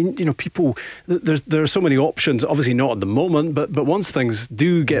 I mean, people, there are so many options, obviously not at the moment, but once things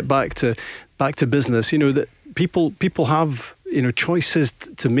do get back to business, that people have choices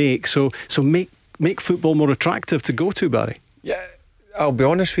to make, so make football more attractive to go to, Barry. Yeah, I'll be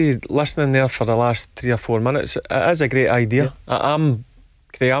honest with you, listening there for the last 3 or 4 minutes, it is a great idea. Yeah.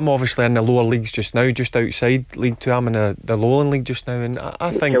 I'm obviously in the lower leagues just now, just outside League 2. I'm in the Lowland League just now, and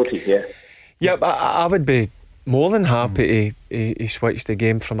I think I would be more than happy to switch the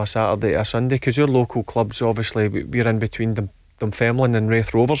game from a Saturday to a Sunday, because your local clubs, obviously we're in between Dunfermline and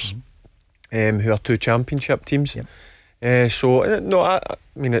Raith Rovers, who are 2 championship teams. I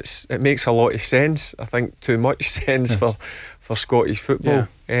mean, it makes a lot of sense. I think too much sense for Scottish football.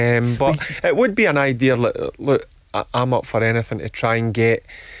 But it would be an idea. Look, I'm up for anything to try and get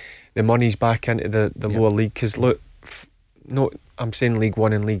the monies back into the lower league, because look, I'm saying League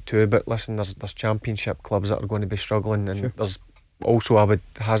 1 and League 2, but listen, there's championship clubs that are going to be struggling, and there's also, I would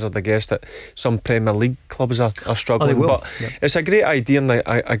hazard a guess that some Premier League clubs are struggling. But it's a great idea and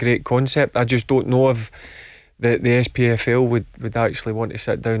a great concept. I just don't know if the SPFL would actually want to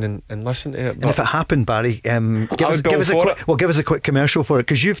sit down and listen to it. And if it happened, Barry, give us a quick commercial for it,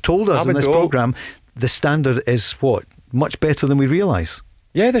 because you've told us in this programme the standard is much better than we realise.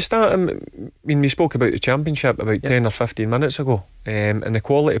 Yeah, we spoke about the Championship about 10 or 15 minutes ago, and the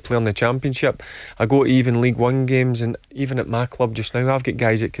quality player in the Championship. I go to even League 1 games, and even at my club just now, I've got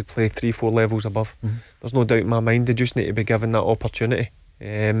guys that could play 3-4 levels above. There's no doubt in my mind, they just need to be given that opportunity.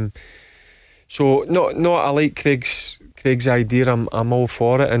 So I like Craig's idea. I'm all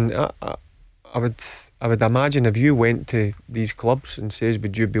for it, and I would imagine if you went to these clubs and says,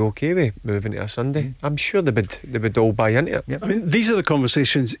 would you be okay with moving to a Sunday? I'm sure they would all buy into it. I mean, these are the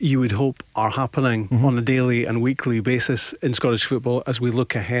conversations you would hope are happening on a daily and weekly basis in Scottish football as we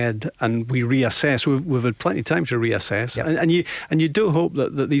look ahead and we reassess. We've had plenty of time to reassess, and you do hope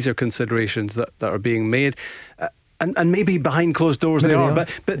that these are considerations that are being made. And maybe behind closed doors they are. But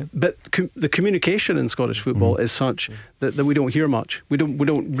the communication in Scottish football is such that we don't hear much. We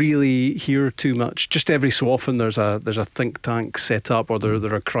don't really hear too much. Just every so often there's a think tank set up, or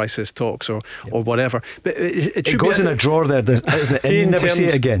there are crisis talks or whatever. But it goes in a drawer there, isn't it? And you never see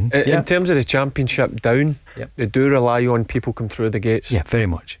it again. In terms of the Championship down, they do rely on people come through the gates. Yeah, very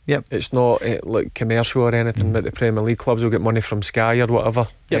much. Yep. It's not like commercial or anything, but the Premier League clubs will get money from Sky or whatever.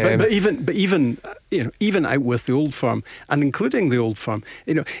 Yeah, but even out with the Old Firm, and including the Old Firm,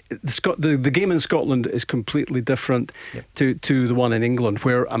 the game in Scotland is completely different to the one in England,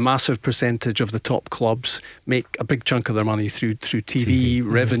 where a massive percentage of the top clubs make a big chunk of their money through TV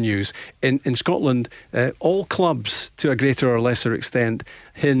revenues. In Scotland, all clubs, to a greater or lesser extent,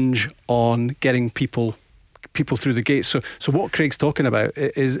 hinge on getting people through the gates. So what Craig's talking about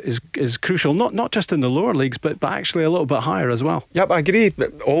is crucial, not just in the lower leagues, but actually a little bit higher as well. Yep, I agree.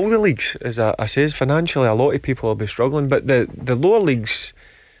 All the leagues, as I says, financially a lot of people will be struggling, but the lower leagues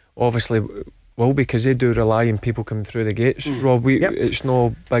obviously will, because they do rely on people coming through the gates. Rob, it's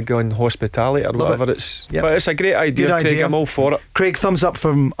no big on hospitality or whatever. But it's a great idea, Craig. Idea. I'm all for it. Craig, thumbs up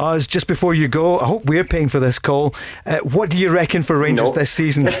from us. Just before you go, I hope we're paying for this call. What do you reckon for Rangers this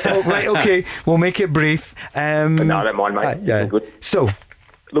season? Right, okay, we'll make it brief. No, I don't mind, mate. Good. So,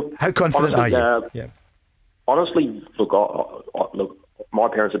 look, how confident are you? Honestly, look, my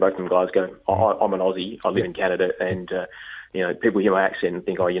parents are both from Glasgow. I'm an Aussie. I live in Canada, and people hear my accent and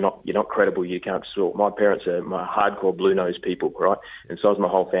think, oh, you're not credible, you can't talk. My parents are my hardcore blue nose people, right? And so is my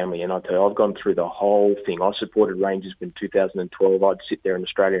whole family. And I tell you, I've gone through the whole thing. I supported Rangers in 2012. I'd sit there in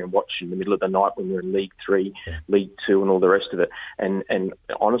Australia and watch in the middle of the night when we were in League 3, League 2 and all the rest of it. And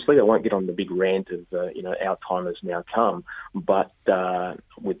honestly, I won't get on the big rant of, our time has now come. But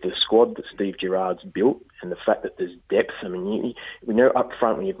with the squad that Steve Gerrard's built, and the fact that there's depth. I mean, we know up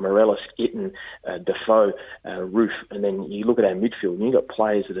front when you have Morelos, Itten, Defoe, Roof, and then you look at our midfield, and you've got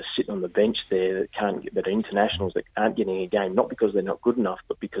players that are sitting on the bench there that are internationals that aren't getting a game, not because they're not good enough,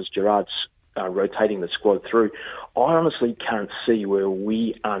 but because Gerard's rotating the squad through. I honestly can't see where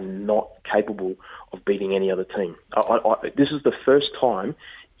we are not capable of beating any other team. This is the first time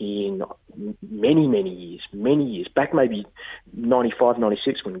in many years, back maybe 95,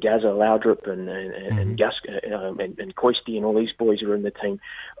 96 when Gaza, Laudrup and Gus and Koisty and all these boys are in the team.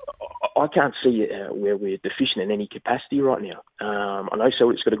 I can't see where we're deficient in any capacity right now. I know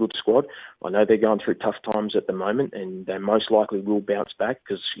Celtic's got a good squad. I know they're going through tough times at the moment, and they most likely will bounce back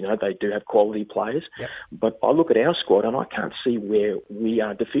because they do have quality players. Yep. But I look at our squad and I can't see where we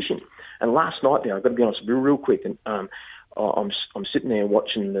are deficient. And last night there, I've got to be honest, real quick, and I'm sitting there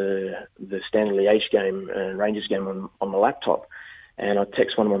watching the Stanley Liège game and Rangers game on my laptop, and I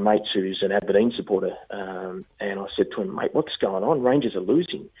text one of my mates who's an Aberdeen supporter, and I said to him, "Mate, what's going on? Rangers are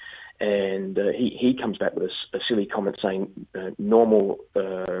losing." And he comes back with a silly comment saying normal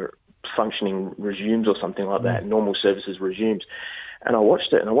functioning resumes or something like that, normal services resumes. And I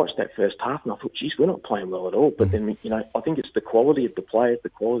watched it, and I watched that first half, and I thought, geez, we're not playing well at all. But then, I think it's the quality of the players, the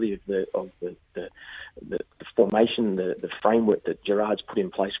quality of the formation, the framework that Gerard's put in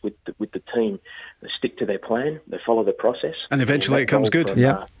place with the team. They stick to their plan, they follow the process, and eventually it comes good.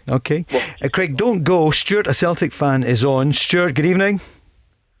 Okay. Craig, don't go. Stuart, a Celtic fan, is on. Stuart, good evening.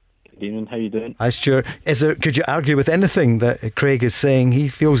 Good evening. How you doing? Hi, Stuart. Could you argue with anything that Craig is saying? He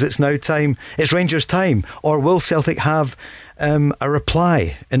feels it's now time. It's Rangers' time, or will Celtic have a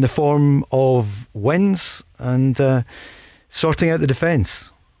reply in the form of wins and sorting out the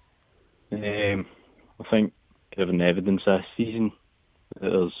defence? I think, given the evidence this season,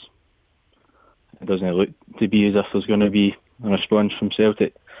 it doesn't look to be as if there's going to be a response from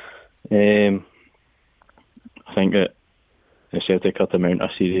Celtic. I think that the Celtic are to mount a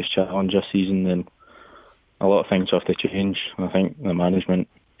serious challenge this season, and a lot of things have to change. I think the management,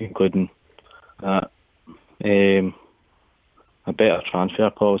 including that, a better transfer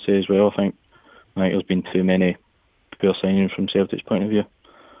policy as well. I think there's been too many poor signings from Celtic's point of view.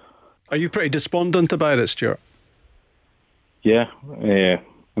 Are you pretty despondent about it, Stuart? Yeah, I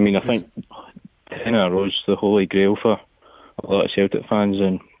think 10 in a row is the holy grail for a lot of Celtic fans,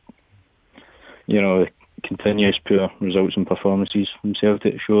 and the continuous poor results and performances from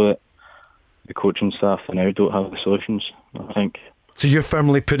Celtic show that the coaching staff now don't have the solutions, I think. So you're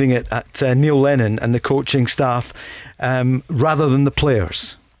firmly putting it at Neil Lennon and the coaching staff rather than the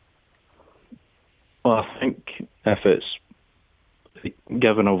players? Well, I think if it's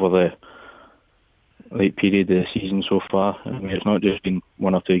given over the period of the season so far, it's not just been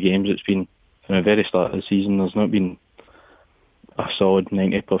one or two games, it's been from the very start of the season. There's not been a solid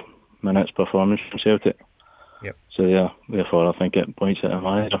 90 minutes performance from Celtic. Yep. So therefore I think it points at the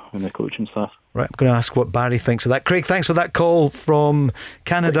manager and the coaching staff. Right, I'm going to ask what Barry thinks of that. Craig, thanks for that call from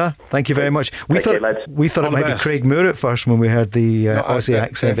Canada. Thank you very much. We thought it might be Craig Moore at first when we heard the Aussie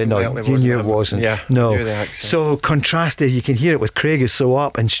accent, but no, you knew it wasn't. Yeah, no. So contrasted, you can hear it with Craig is so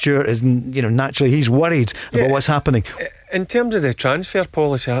up, and Stuart is, naturally he's worried about what's happening. In terms of the transfer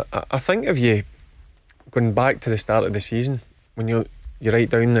policy, I think if you going back to the start of the season, when you write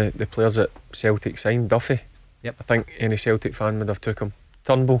down the players that Celtic signed, Duffy. Yep. I think any Celtic fan would have took him.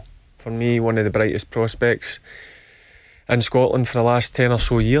 Turnbull, for me, one of the brightest prospects in Scotland for the last 10 or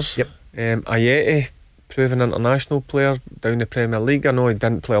so years. Yep. Ajeti, proven international player down the Premier League. I know he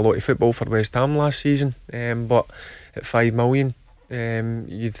didn't play a lot of football for West Ham last season, but at 5 million,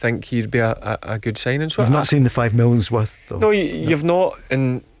 you'd think he'd be a good signing. So I've not seen the 5 million's worth, though. No, you've not.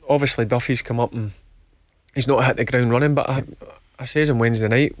 And obviously Duffy's come up and he's not hit the ground running, but I says on Wednesday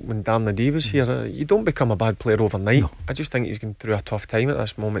night when Dan Ledee was here, you don't become a bad player overnight. No. I just think he's going through a tough time at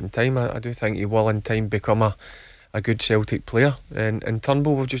this moment in time. I do think he will in time become a good Celtic player, and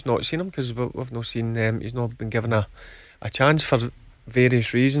Turnbull, we've just not seen him because we've not seen he's not been given a chance for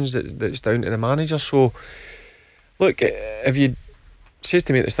various reasons that's down to the manager. So look, if you says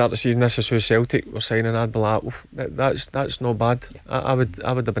to me at the start of the season this is who Celtic were signing, I'd be like, that's not bad. I would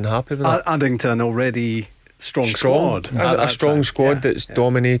have been happy with that. Adding to an already strong squad. A strong squad that's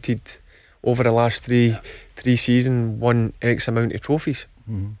dominated over the last three seasons, won X amount of trophies.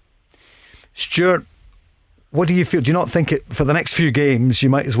 Mm-hmm. Stuart, what do you feel? Do you not think for the next few games you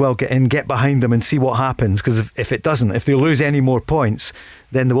might as well get behind them and see what happens? Because if they lose any more points,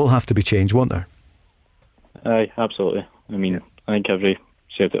 then there will have to be change, won't there? Aye, absolutely. I think every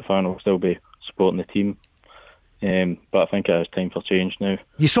Celtic fan will still be supporting the team. But I think it is time for change now.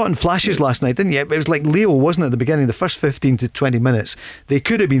 You saw it in flashes last night, didn't you? It was like Leo, wasn't it, at the beginning, the first 15 to 20 minutes. They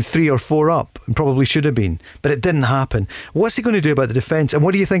could have been 3 or 4 up, and probably should have been, but it didn't happen. What's he going to do about the defence? And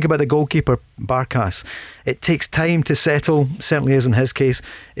what do you think about the goalkeeper, Barkas? It takes time to settle, certainly is in his case.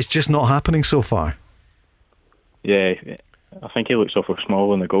 It's just not happening so far. Yeah, I think he looks awful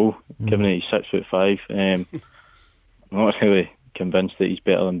small in the goal, given that he's 6'5". I'm not really convinced that he's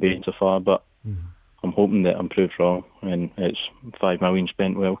better than Bain so far, but I'm hoping that I'm proved wrong and it's 5 million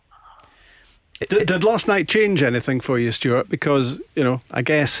spent well. Did last night change anything for you, Stuart? Because, I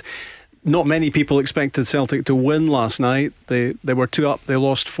guess not many people expected Celtic to win last night. They were 2 up, they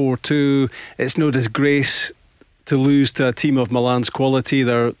lost 4-2. It's no disgrace to lose to a team of Milan's quality.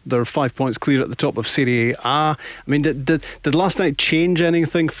 They're 5 points clear at the top of Serie A. I mean, did last night change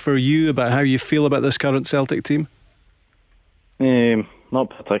anything for you about how you feel about this current Celtic team? Not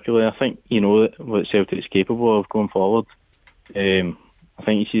particularly. I think you know what Celtic's capable of going forward. I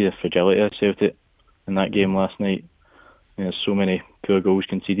think you see the fragility of Celtic in that game last night. There's so many poor goals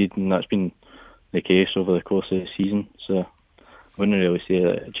conceded, and that's been the case over the course of the season. So I wouldn't really say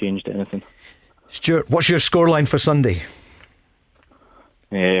that it changed anything. Stuart, what's your scoreline for Sunday?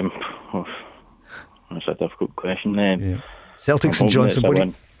 That's a difficult question. Celtic St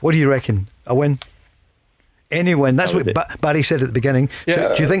Johnstone. What do you reckon? A win? Any win? That's what Barry said at the beginning. Yeah,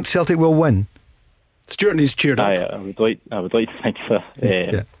 so, do you think Celtic will win? Stuart needs cheered up. I would like to think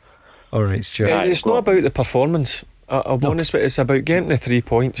so. All right, Stuart. It's not about the performance. I'll be honest with you, it's about getting the 3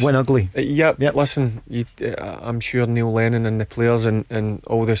 points. Win ugly. Yep. Listen, I'm sure Neil Lennon and the players and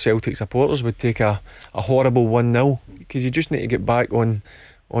all the Celtic supporters would take a horrible 1-0 because you just need to get back on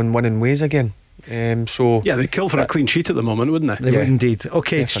winning ways again. They'd kill for a clean sheet at the moment, wouldn't they? They would indeed.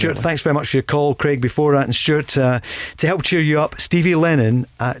 Okay, Definitely. Stuart, thanks very much for your call. Craig before that, and Stuart, to help cheer you up, Stevie Lennon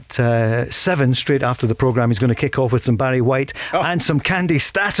at 7 straight after the programme. He's going to kick off with some Barry White and some Candy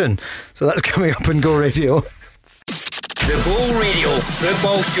Staton. So that's coming up on Go Radio. The Go Radio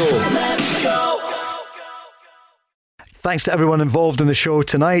Football Show. Let's go. Thanks to everyone involved in the show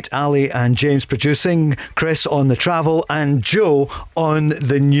tonight. Ali and James producing, Chris on the travel, and Joe on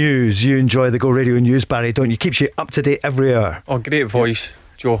the news. You enjoy the Go Radio News, Barry, don't you? Keeps you up to date every hour. Oh, great voice,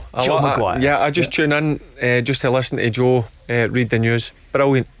 Joe. Joe Maguire. I just tune in just to listen to Joe read the news.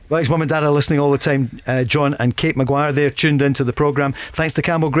 Brilliant. Well, his mum and dad are listening all the time. John and Kate Maguire, they're tuned into the programme. Thanks to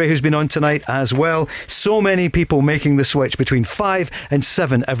Campbell Gray, who's been on tonight as well. So many people making the switch between 5 and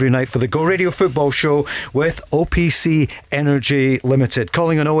 7 every night for the Go Radio Football Show with OPC Energy Limited.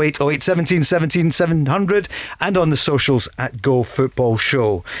 Calling on 08 08 17 17 700 and on the socials at Go Football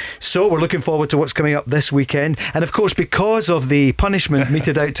Show. So we're looking forward to what's coming up this weekend. And of course, because of the punishment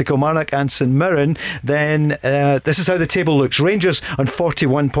meted out to Kilmarnock and St Mirren, then this is how the table looks. Rangers on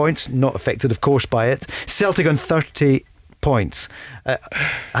 41 points, not affected of course by it. Celtic on 30 points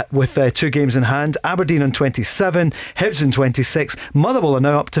with 2 games in hand. Aberdeen on 27, Hibs on 26. Motherwell are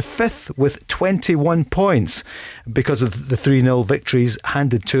now up to 5th with 21 points because of the 3-0 victories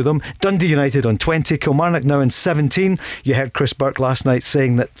handed to them. Dundee United on 20, Kilmarnock now on 17. You heard Chris Burke last night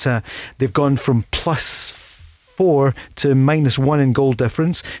saying that they've gone from +4 to -1 in goal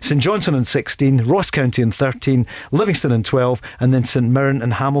difference. St Johnstone on 16, Ross County on 13, Livingston on 12, and then St Mirren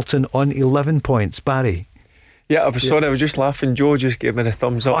and Hamilton on 11 points. Barry? Yeah, I was sorry, I was just laughing. Joe just gave me the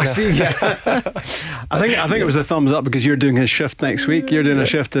thumbs up. I see, yeah. I think it was a thumbs up because you're doing his shift next week. You're doing a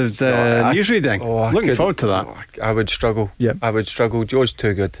shift of newsreading. Looking forward to that. I would struggle. Yep. I would struggle. Joe's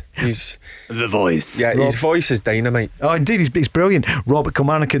too good. He's the voice. Yeah, Rob. His voice is dynamite. Oh, indeed, he's brilliant. Rob at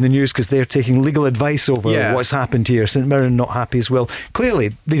Kilmarnock in the news because they're taking legal advice over what's happened here. St Mirren not happy as well.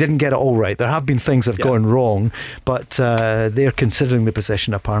 Clearly, they didn't get it all right. There have been things that have gone wrong, but they're considering the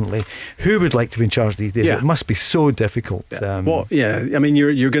position apparently. Who would like to be in charge these days? It must be so difficult. I mean,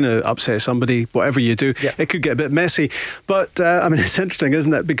 you're going to upset somebody, whatever you do. It could get a bit messy. But, I mean, it's interesting,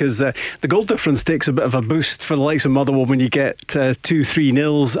 isn't it? Because the goal difference takes a bit of a boost for the likes of Motherwell when you get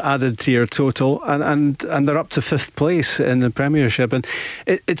 2-3-0s added to your total, and they're up to 5th place in the Premiership. And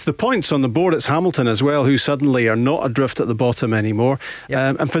it's the points on the board. It's Hamilton as well, who suddenly are not adrift at the bottom anymore.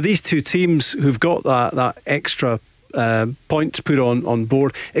 And for these two teams who've got that extra points put on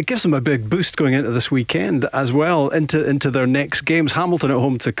board, it gives them a big boost going into this weekend as well, into their next games. Hamilton at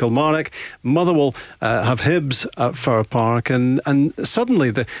home to Kilmarnock, Motherwell have Hibs at Fir Park, and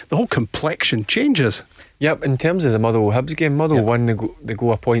suddenly the whole complexion changes. Yep, in terms of the Motherwell Hibs game, Motherwell won, they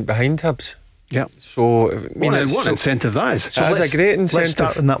go a point behind Hibs. Yeah. So, I mean, what incentive that is. So that's a great incentive. Let's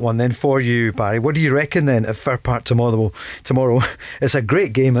start on that one then for you, Barry. What do you reckon then at Fir Park tomorrow? It's a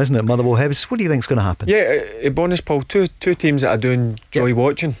great game, isn't it? Motherwell Hibs. What do you think's going to happen? Yeah, bonus, Paul. Two teams that I do enjoy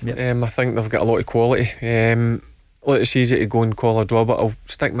watching. I think they've got a lot of quality. Look, it's easy to go and call a draw, but I'll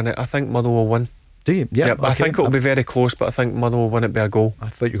stick my neck. I think Motherwell will win. Do you? Yeah, I think it'll be very close, but I think Motherwell will win it by a goal. I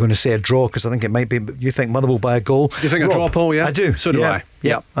thought you were going to say a draw, because I think it might be. You think Motherwell by a goal? You think Rob, a draw, Paul? Yeah, I do. So do I.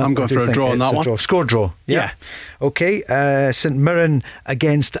 Yeah, I'm going for a draw on that one. Score draw. Yeah. Okay. St Mirren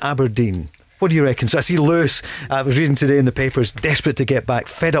against Aberdeen. What do you reckon? So I see Lewis, I was reading today in the papers, desperate to get back,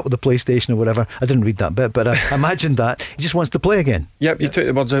 fed up with the PlayStation or whatever. I didn't read that bit, but I imagined that. He just wants to play again. Yep, you took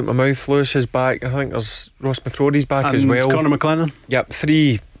the words out of my mouth. Lewis is back. I think there's Ross McCrory's back as well. Conor McLennan. Yep,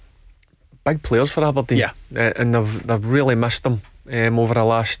 3 big players for Aberdeen. Yeah. And they've really missed them over the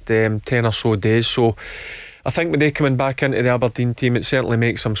last 10 or so days. So I think when they coming back into the Aberdeen team, it certainly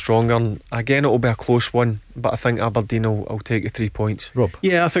makes them stronger. And again, it'll be a close one, but I think Aberdeen will take the 3 points. Rob?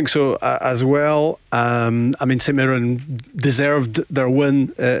 Yeah, I think so as well. I mean, St Mirren deserved their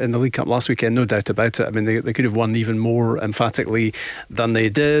win in the League Cup last weekend, no doubt about it. I mean, they could have won even more emphatically than they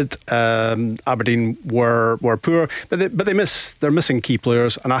did. Aberdeen were poor, but they're missing key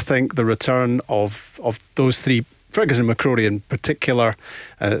players, and I think the return of those 3, Ferguson and McCrory in particular,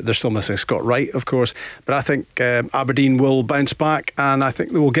 they're still missing Scott Wright, of course, but I think Aberdeen will bounce back, and I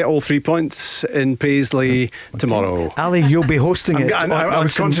think they will get all 3 points in Paisley tomorrow. Ali, you'll be hosting it. I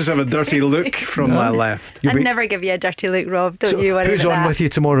was conscious of a dirty look from my left. I'd never give you a dirty look, Rob. Don't you worry about that. Who's on with you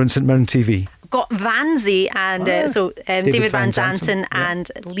tomorrow on St Mirren TV? Got Vanzi and David Van Zanten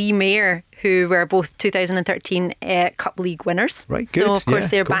and Lee Mayer, who were both 2013 Cup League winners. Right, good. So of course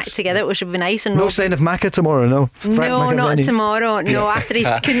they're back together, which would be nice. And no sign of Macca tomorrow, no? No, not tomorrow. No, after he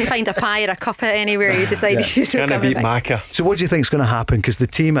couldn't find a pie or a cuppa anywhere, he decided he's not coming back. Macca. So what do you think is going to happen? Because the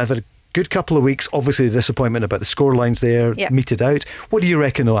team have had a good couple of weeks. Obviously the disappointment about the scorelines there, meted out. What do you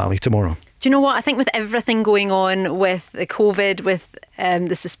reckon though, Ali, tomorrow? Do you know what? I think with everything going on, with the COVID, with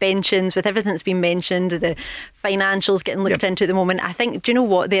the suspensions, with everything that's been mentioned, the financials getting looked into at the moment, I think, do you know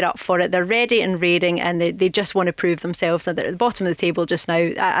what? They're up for it. They're ready and raiding, and they just want to prove themselves. And they're at the bottom of the table just now.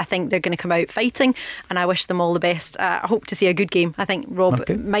 I think they're going to come out fighting, and I wish them all the best. I hope to see a good game. I think, Rob,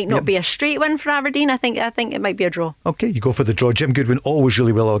 it might not be a straight win for Aberdeen. I think it might be a draw. Okay, you go for the draw. Jim Goodwin, always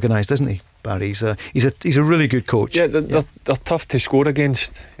really well organised, isn't he? Barry, he's a really good coach. Yeah, they're tough to score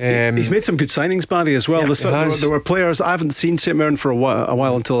against. He's made some good signings, Barry, as well. There were players. I haven't seen St Mirren for a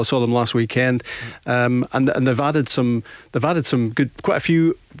while until I saw them last weekend, and they've added some good, quite a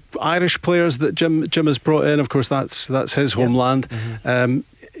few Irish players that Jim has brought in. Of course, that's his homeland. They're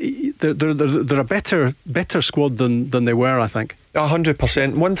a better squad than they were, I think.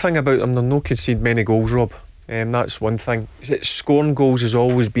 100%. One thing about them, they've not conceded many goals, Rob. That's one thing. Scoring goals has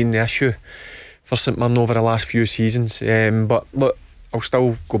always been the issue for St Mirren over the last few seasons. But look, I'll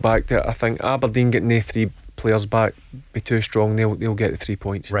still go back to it. I think Aberdeen getting the 3 players back be too strong. They'll get the 3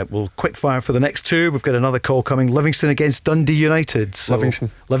 points. Right, well, quick fire for the next 2. We've got another call coming. Livingston against Dundee United.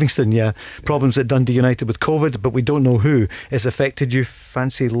 Livingston, yeah. Problems at Dundee United with COVID, but we don't know who has affected you.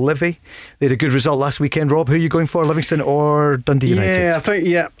 Fancy Livy? They had a good result last weekend, Rob. Who are you going for, Livingston or Dundee United?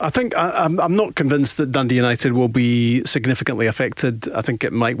 I think I'm not convinced that Dundee United will be significantly affected. I think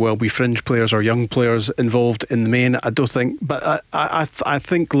it might well be fringe players or young players involved in the main. I don't think, but I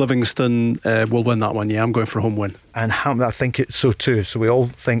think Livingston will win that one. Yeah, I'm going for a home win. And I think it's so too. So we all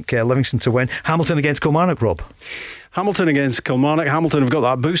think Livingston to win. Hamilton against Kilmarnock, Rob. Hamilton against Kilmarnock. Hamilton have got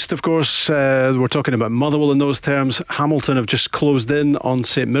that boost, of course. We're talking about Motherwell in those terms. Hamilton have just closed in on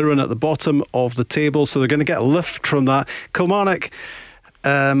St Mirren at the bottom of the table, so they're going to get a lift from that. Kilmarnock,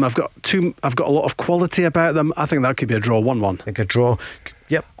 I've got a lot of quality about them. I think that could be a draw, 1-1. I think a draw.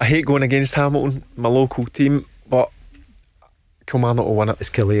 Yep. I hate going against Hamilton, my local team, but Kilmarnock will win it. It's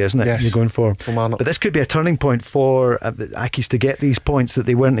Killie, isn't it? Yes. You're going for Kilmarnock. But this could be a turning point for the Ackies to get these points that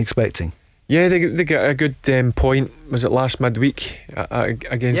they weren't expecting. Yeah, they get a good point. Was it last midweek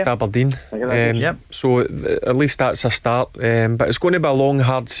against Aberdeen? So at least that's a start. But it's going to be a long,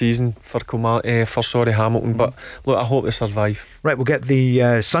 hard season for Hamilton. But look, I hope they survive. Right, we'll get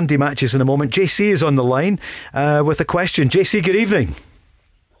the Sunday matches in a moment. JC is on the line with a question. JC, good evening.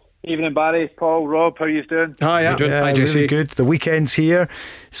 Evening, Barry, Paul, Rob, how are you doing? Hi, Hi, JC. Really good. The weekend's here.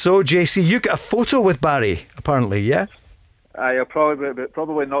 So, JC, you got a photo with Barry, apparently, yeah? You'll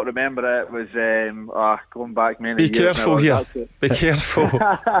probably not remember it. It was going back many years. Be careful here. Be careful.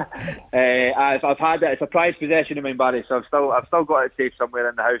 I've had it. It's a prized possession of mine, Barry. So I've still got it safe somewhere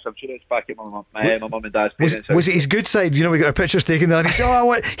in the house. I'm sure it's back at my mum and dad's parents. Was it his good side? You know, we got our pictures taken there. He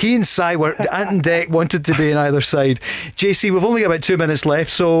said, he and Si were Ant and Dec wanted to be on either side. JC, we've only got about 2 minutes left,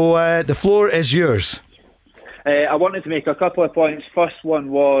 so the floor is yours. I wanted to make a couple of points. First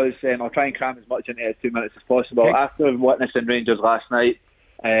one was, I'll try and cram as much into 2 minutes as possible. Okay. After witnessing Rangers last night,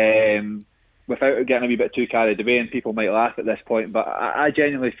 without getting a wee bit too carried away, and people might laugh at this point, but I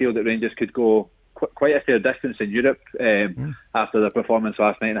genuinely feel that Rangers could go quite a fair distance in Europe after their performance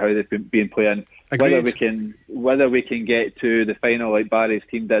last night and how they've been playing. Agreed. Whether we can get to the final like Barry's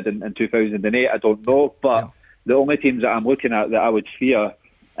team did in 2008, I don't know. But the only teams that I'm looking at that I would fear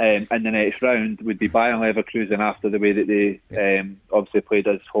in the next round would be Bayern Leverkusen, after the way that they obviously played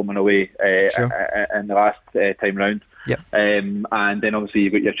us home and away in the last time round. Yep. And then obviously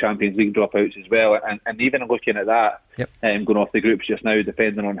you've got your Champions League dropouts as well, and even looking at that, going off the groups just now,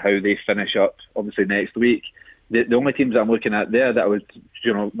 depending on how they finish up obviously next week, the only teams I'm looking at there that I would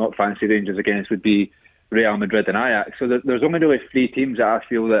not fancy Rangers against would be Real Madrid and Ajax. So there's only really 3 teams that I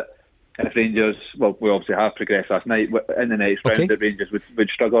feel that if Rangers, well, we obviously have progressed last night, in the next round that Rangers would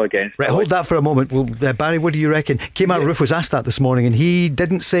struggle against. Right, hold that for a moment. Well, Barry, what do you reckon? Kemar Roof was asked that this morning, and he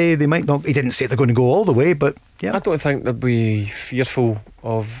didn't say they might not. He didn't say they're going to go all the way, but I don't think they'd be fearful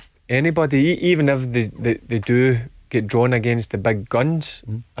of anybody, even if they do get drawn against the big guns.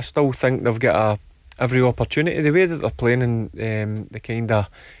 I still think they've got every opportunity. The way that they're playing and the kind of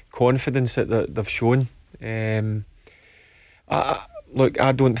confidence that they've shown. Look,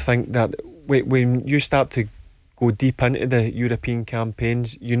 I don't think that when you start to go deep into the European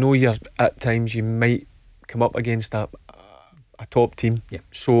campaigns, you're at times you might come up against a top team.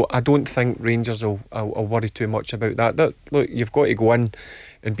 So I don't think Rangers will worry too much about that. Look, you've got to go in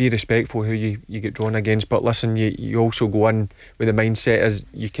and be respectful who you get drawn against, but listen, you also go in with the mindset as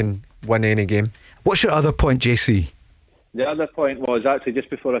you can win any game. What's your other point, JC? The other point was actually just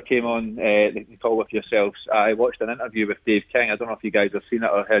before I came on the call with yourselves, I watched an interview with Dave King. I don't know if you guys have seen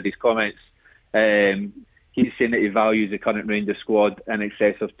it or heard his comments. He's saying that he values the current Rangers squad in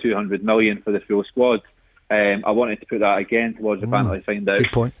excess of 200 million for the full squad. I wanted to put that again towards the panel to find out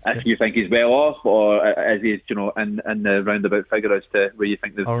if you think he's well off, or is he, in the roundabout figure as to where you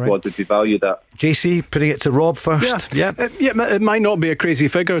think the squad would be valued at. JC, putting it to Rob first. It might not be a crazy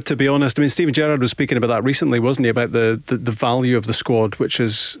figure, to be honest. I mean, Stephen Gerrard was speaking about that recently, wasn't he? About the value of the squad, which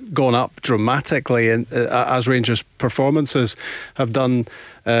has gone up dramatically, and as Rangers' performances have done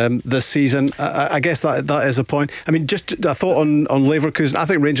this season. I guess that is a point. I mean, just a thought on Leverkusen. I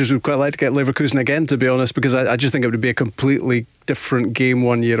think Rangers would quite like to get Leverkusen again, to be honest, because I just think it would be a completely different game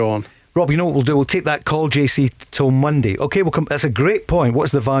 1 year on. Rob, you know what we'll do? We'll take that call, JC, till Monday. Okay, that's a great point.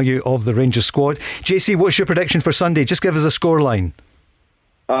 What's the value of the Rangers squad? JC, what's your prediction for Sunday? Just give us a scoreline.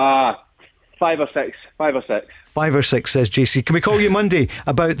 5 or 6. 5 or 6. 5 or 6, says JC. Can we call you Monday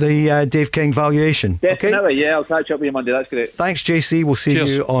about the Dave King valuation? Definitely, yeah. I'll catch up with you Monday. That's great. Thanks, JC. We'll see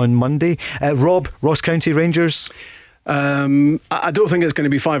you on Monday. Rob, Ross County Rangers? I don't think it's going to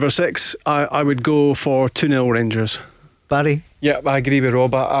be 5 or 6. I would go for 2-0 Rangers. Barry? Yeah, I agree with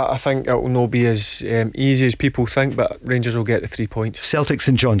Rob. I think it will not be as easy as people think, but Rangers will get the 3 points. Celtic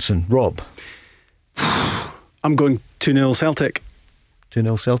St Johnstone. Rob? I'm going 2-0 Celtic.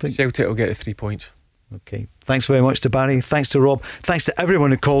 2-0 Celtic? Celtic will get the 3 points. Okay. Thanks very much to Barry. Thanks to Rob. Thanks to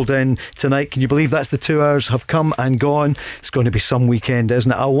everyone who called in tonight. Can you believe that's the 2 hours have come and gone? It's going to be some weekend,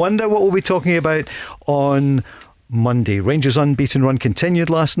 isn't it? I wonder what we'll be talking about on Monday. Rangers' unbeaten run continued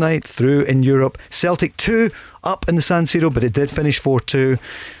last night through in Europe. Celtic 2 up in the San Siro, but it did finish 4-2.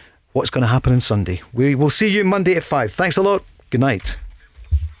 What's going to happen on Sunday? We will see you Monday at 5. Thanks a lot. Good night.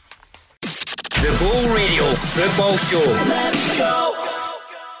 The Go Radio Football Show. Let's go.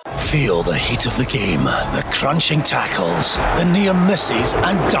 Feel the heat of the game, the crunching tackles, the near misses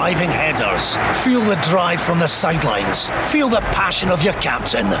and diving headers. Feel the drive from the sidelines. Feel the passion of your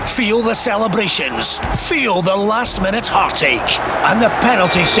captain. Feel the celebrations. Feel the last minute heartache. And the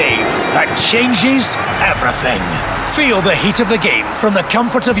penalty save that changes everything. Feel the heat of the game from the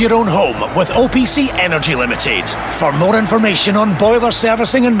comfort of your own home with OPC Energy Limited. For more information on boiler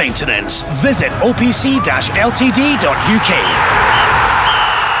servicing and maintenance, visit opc-ltd.uk.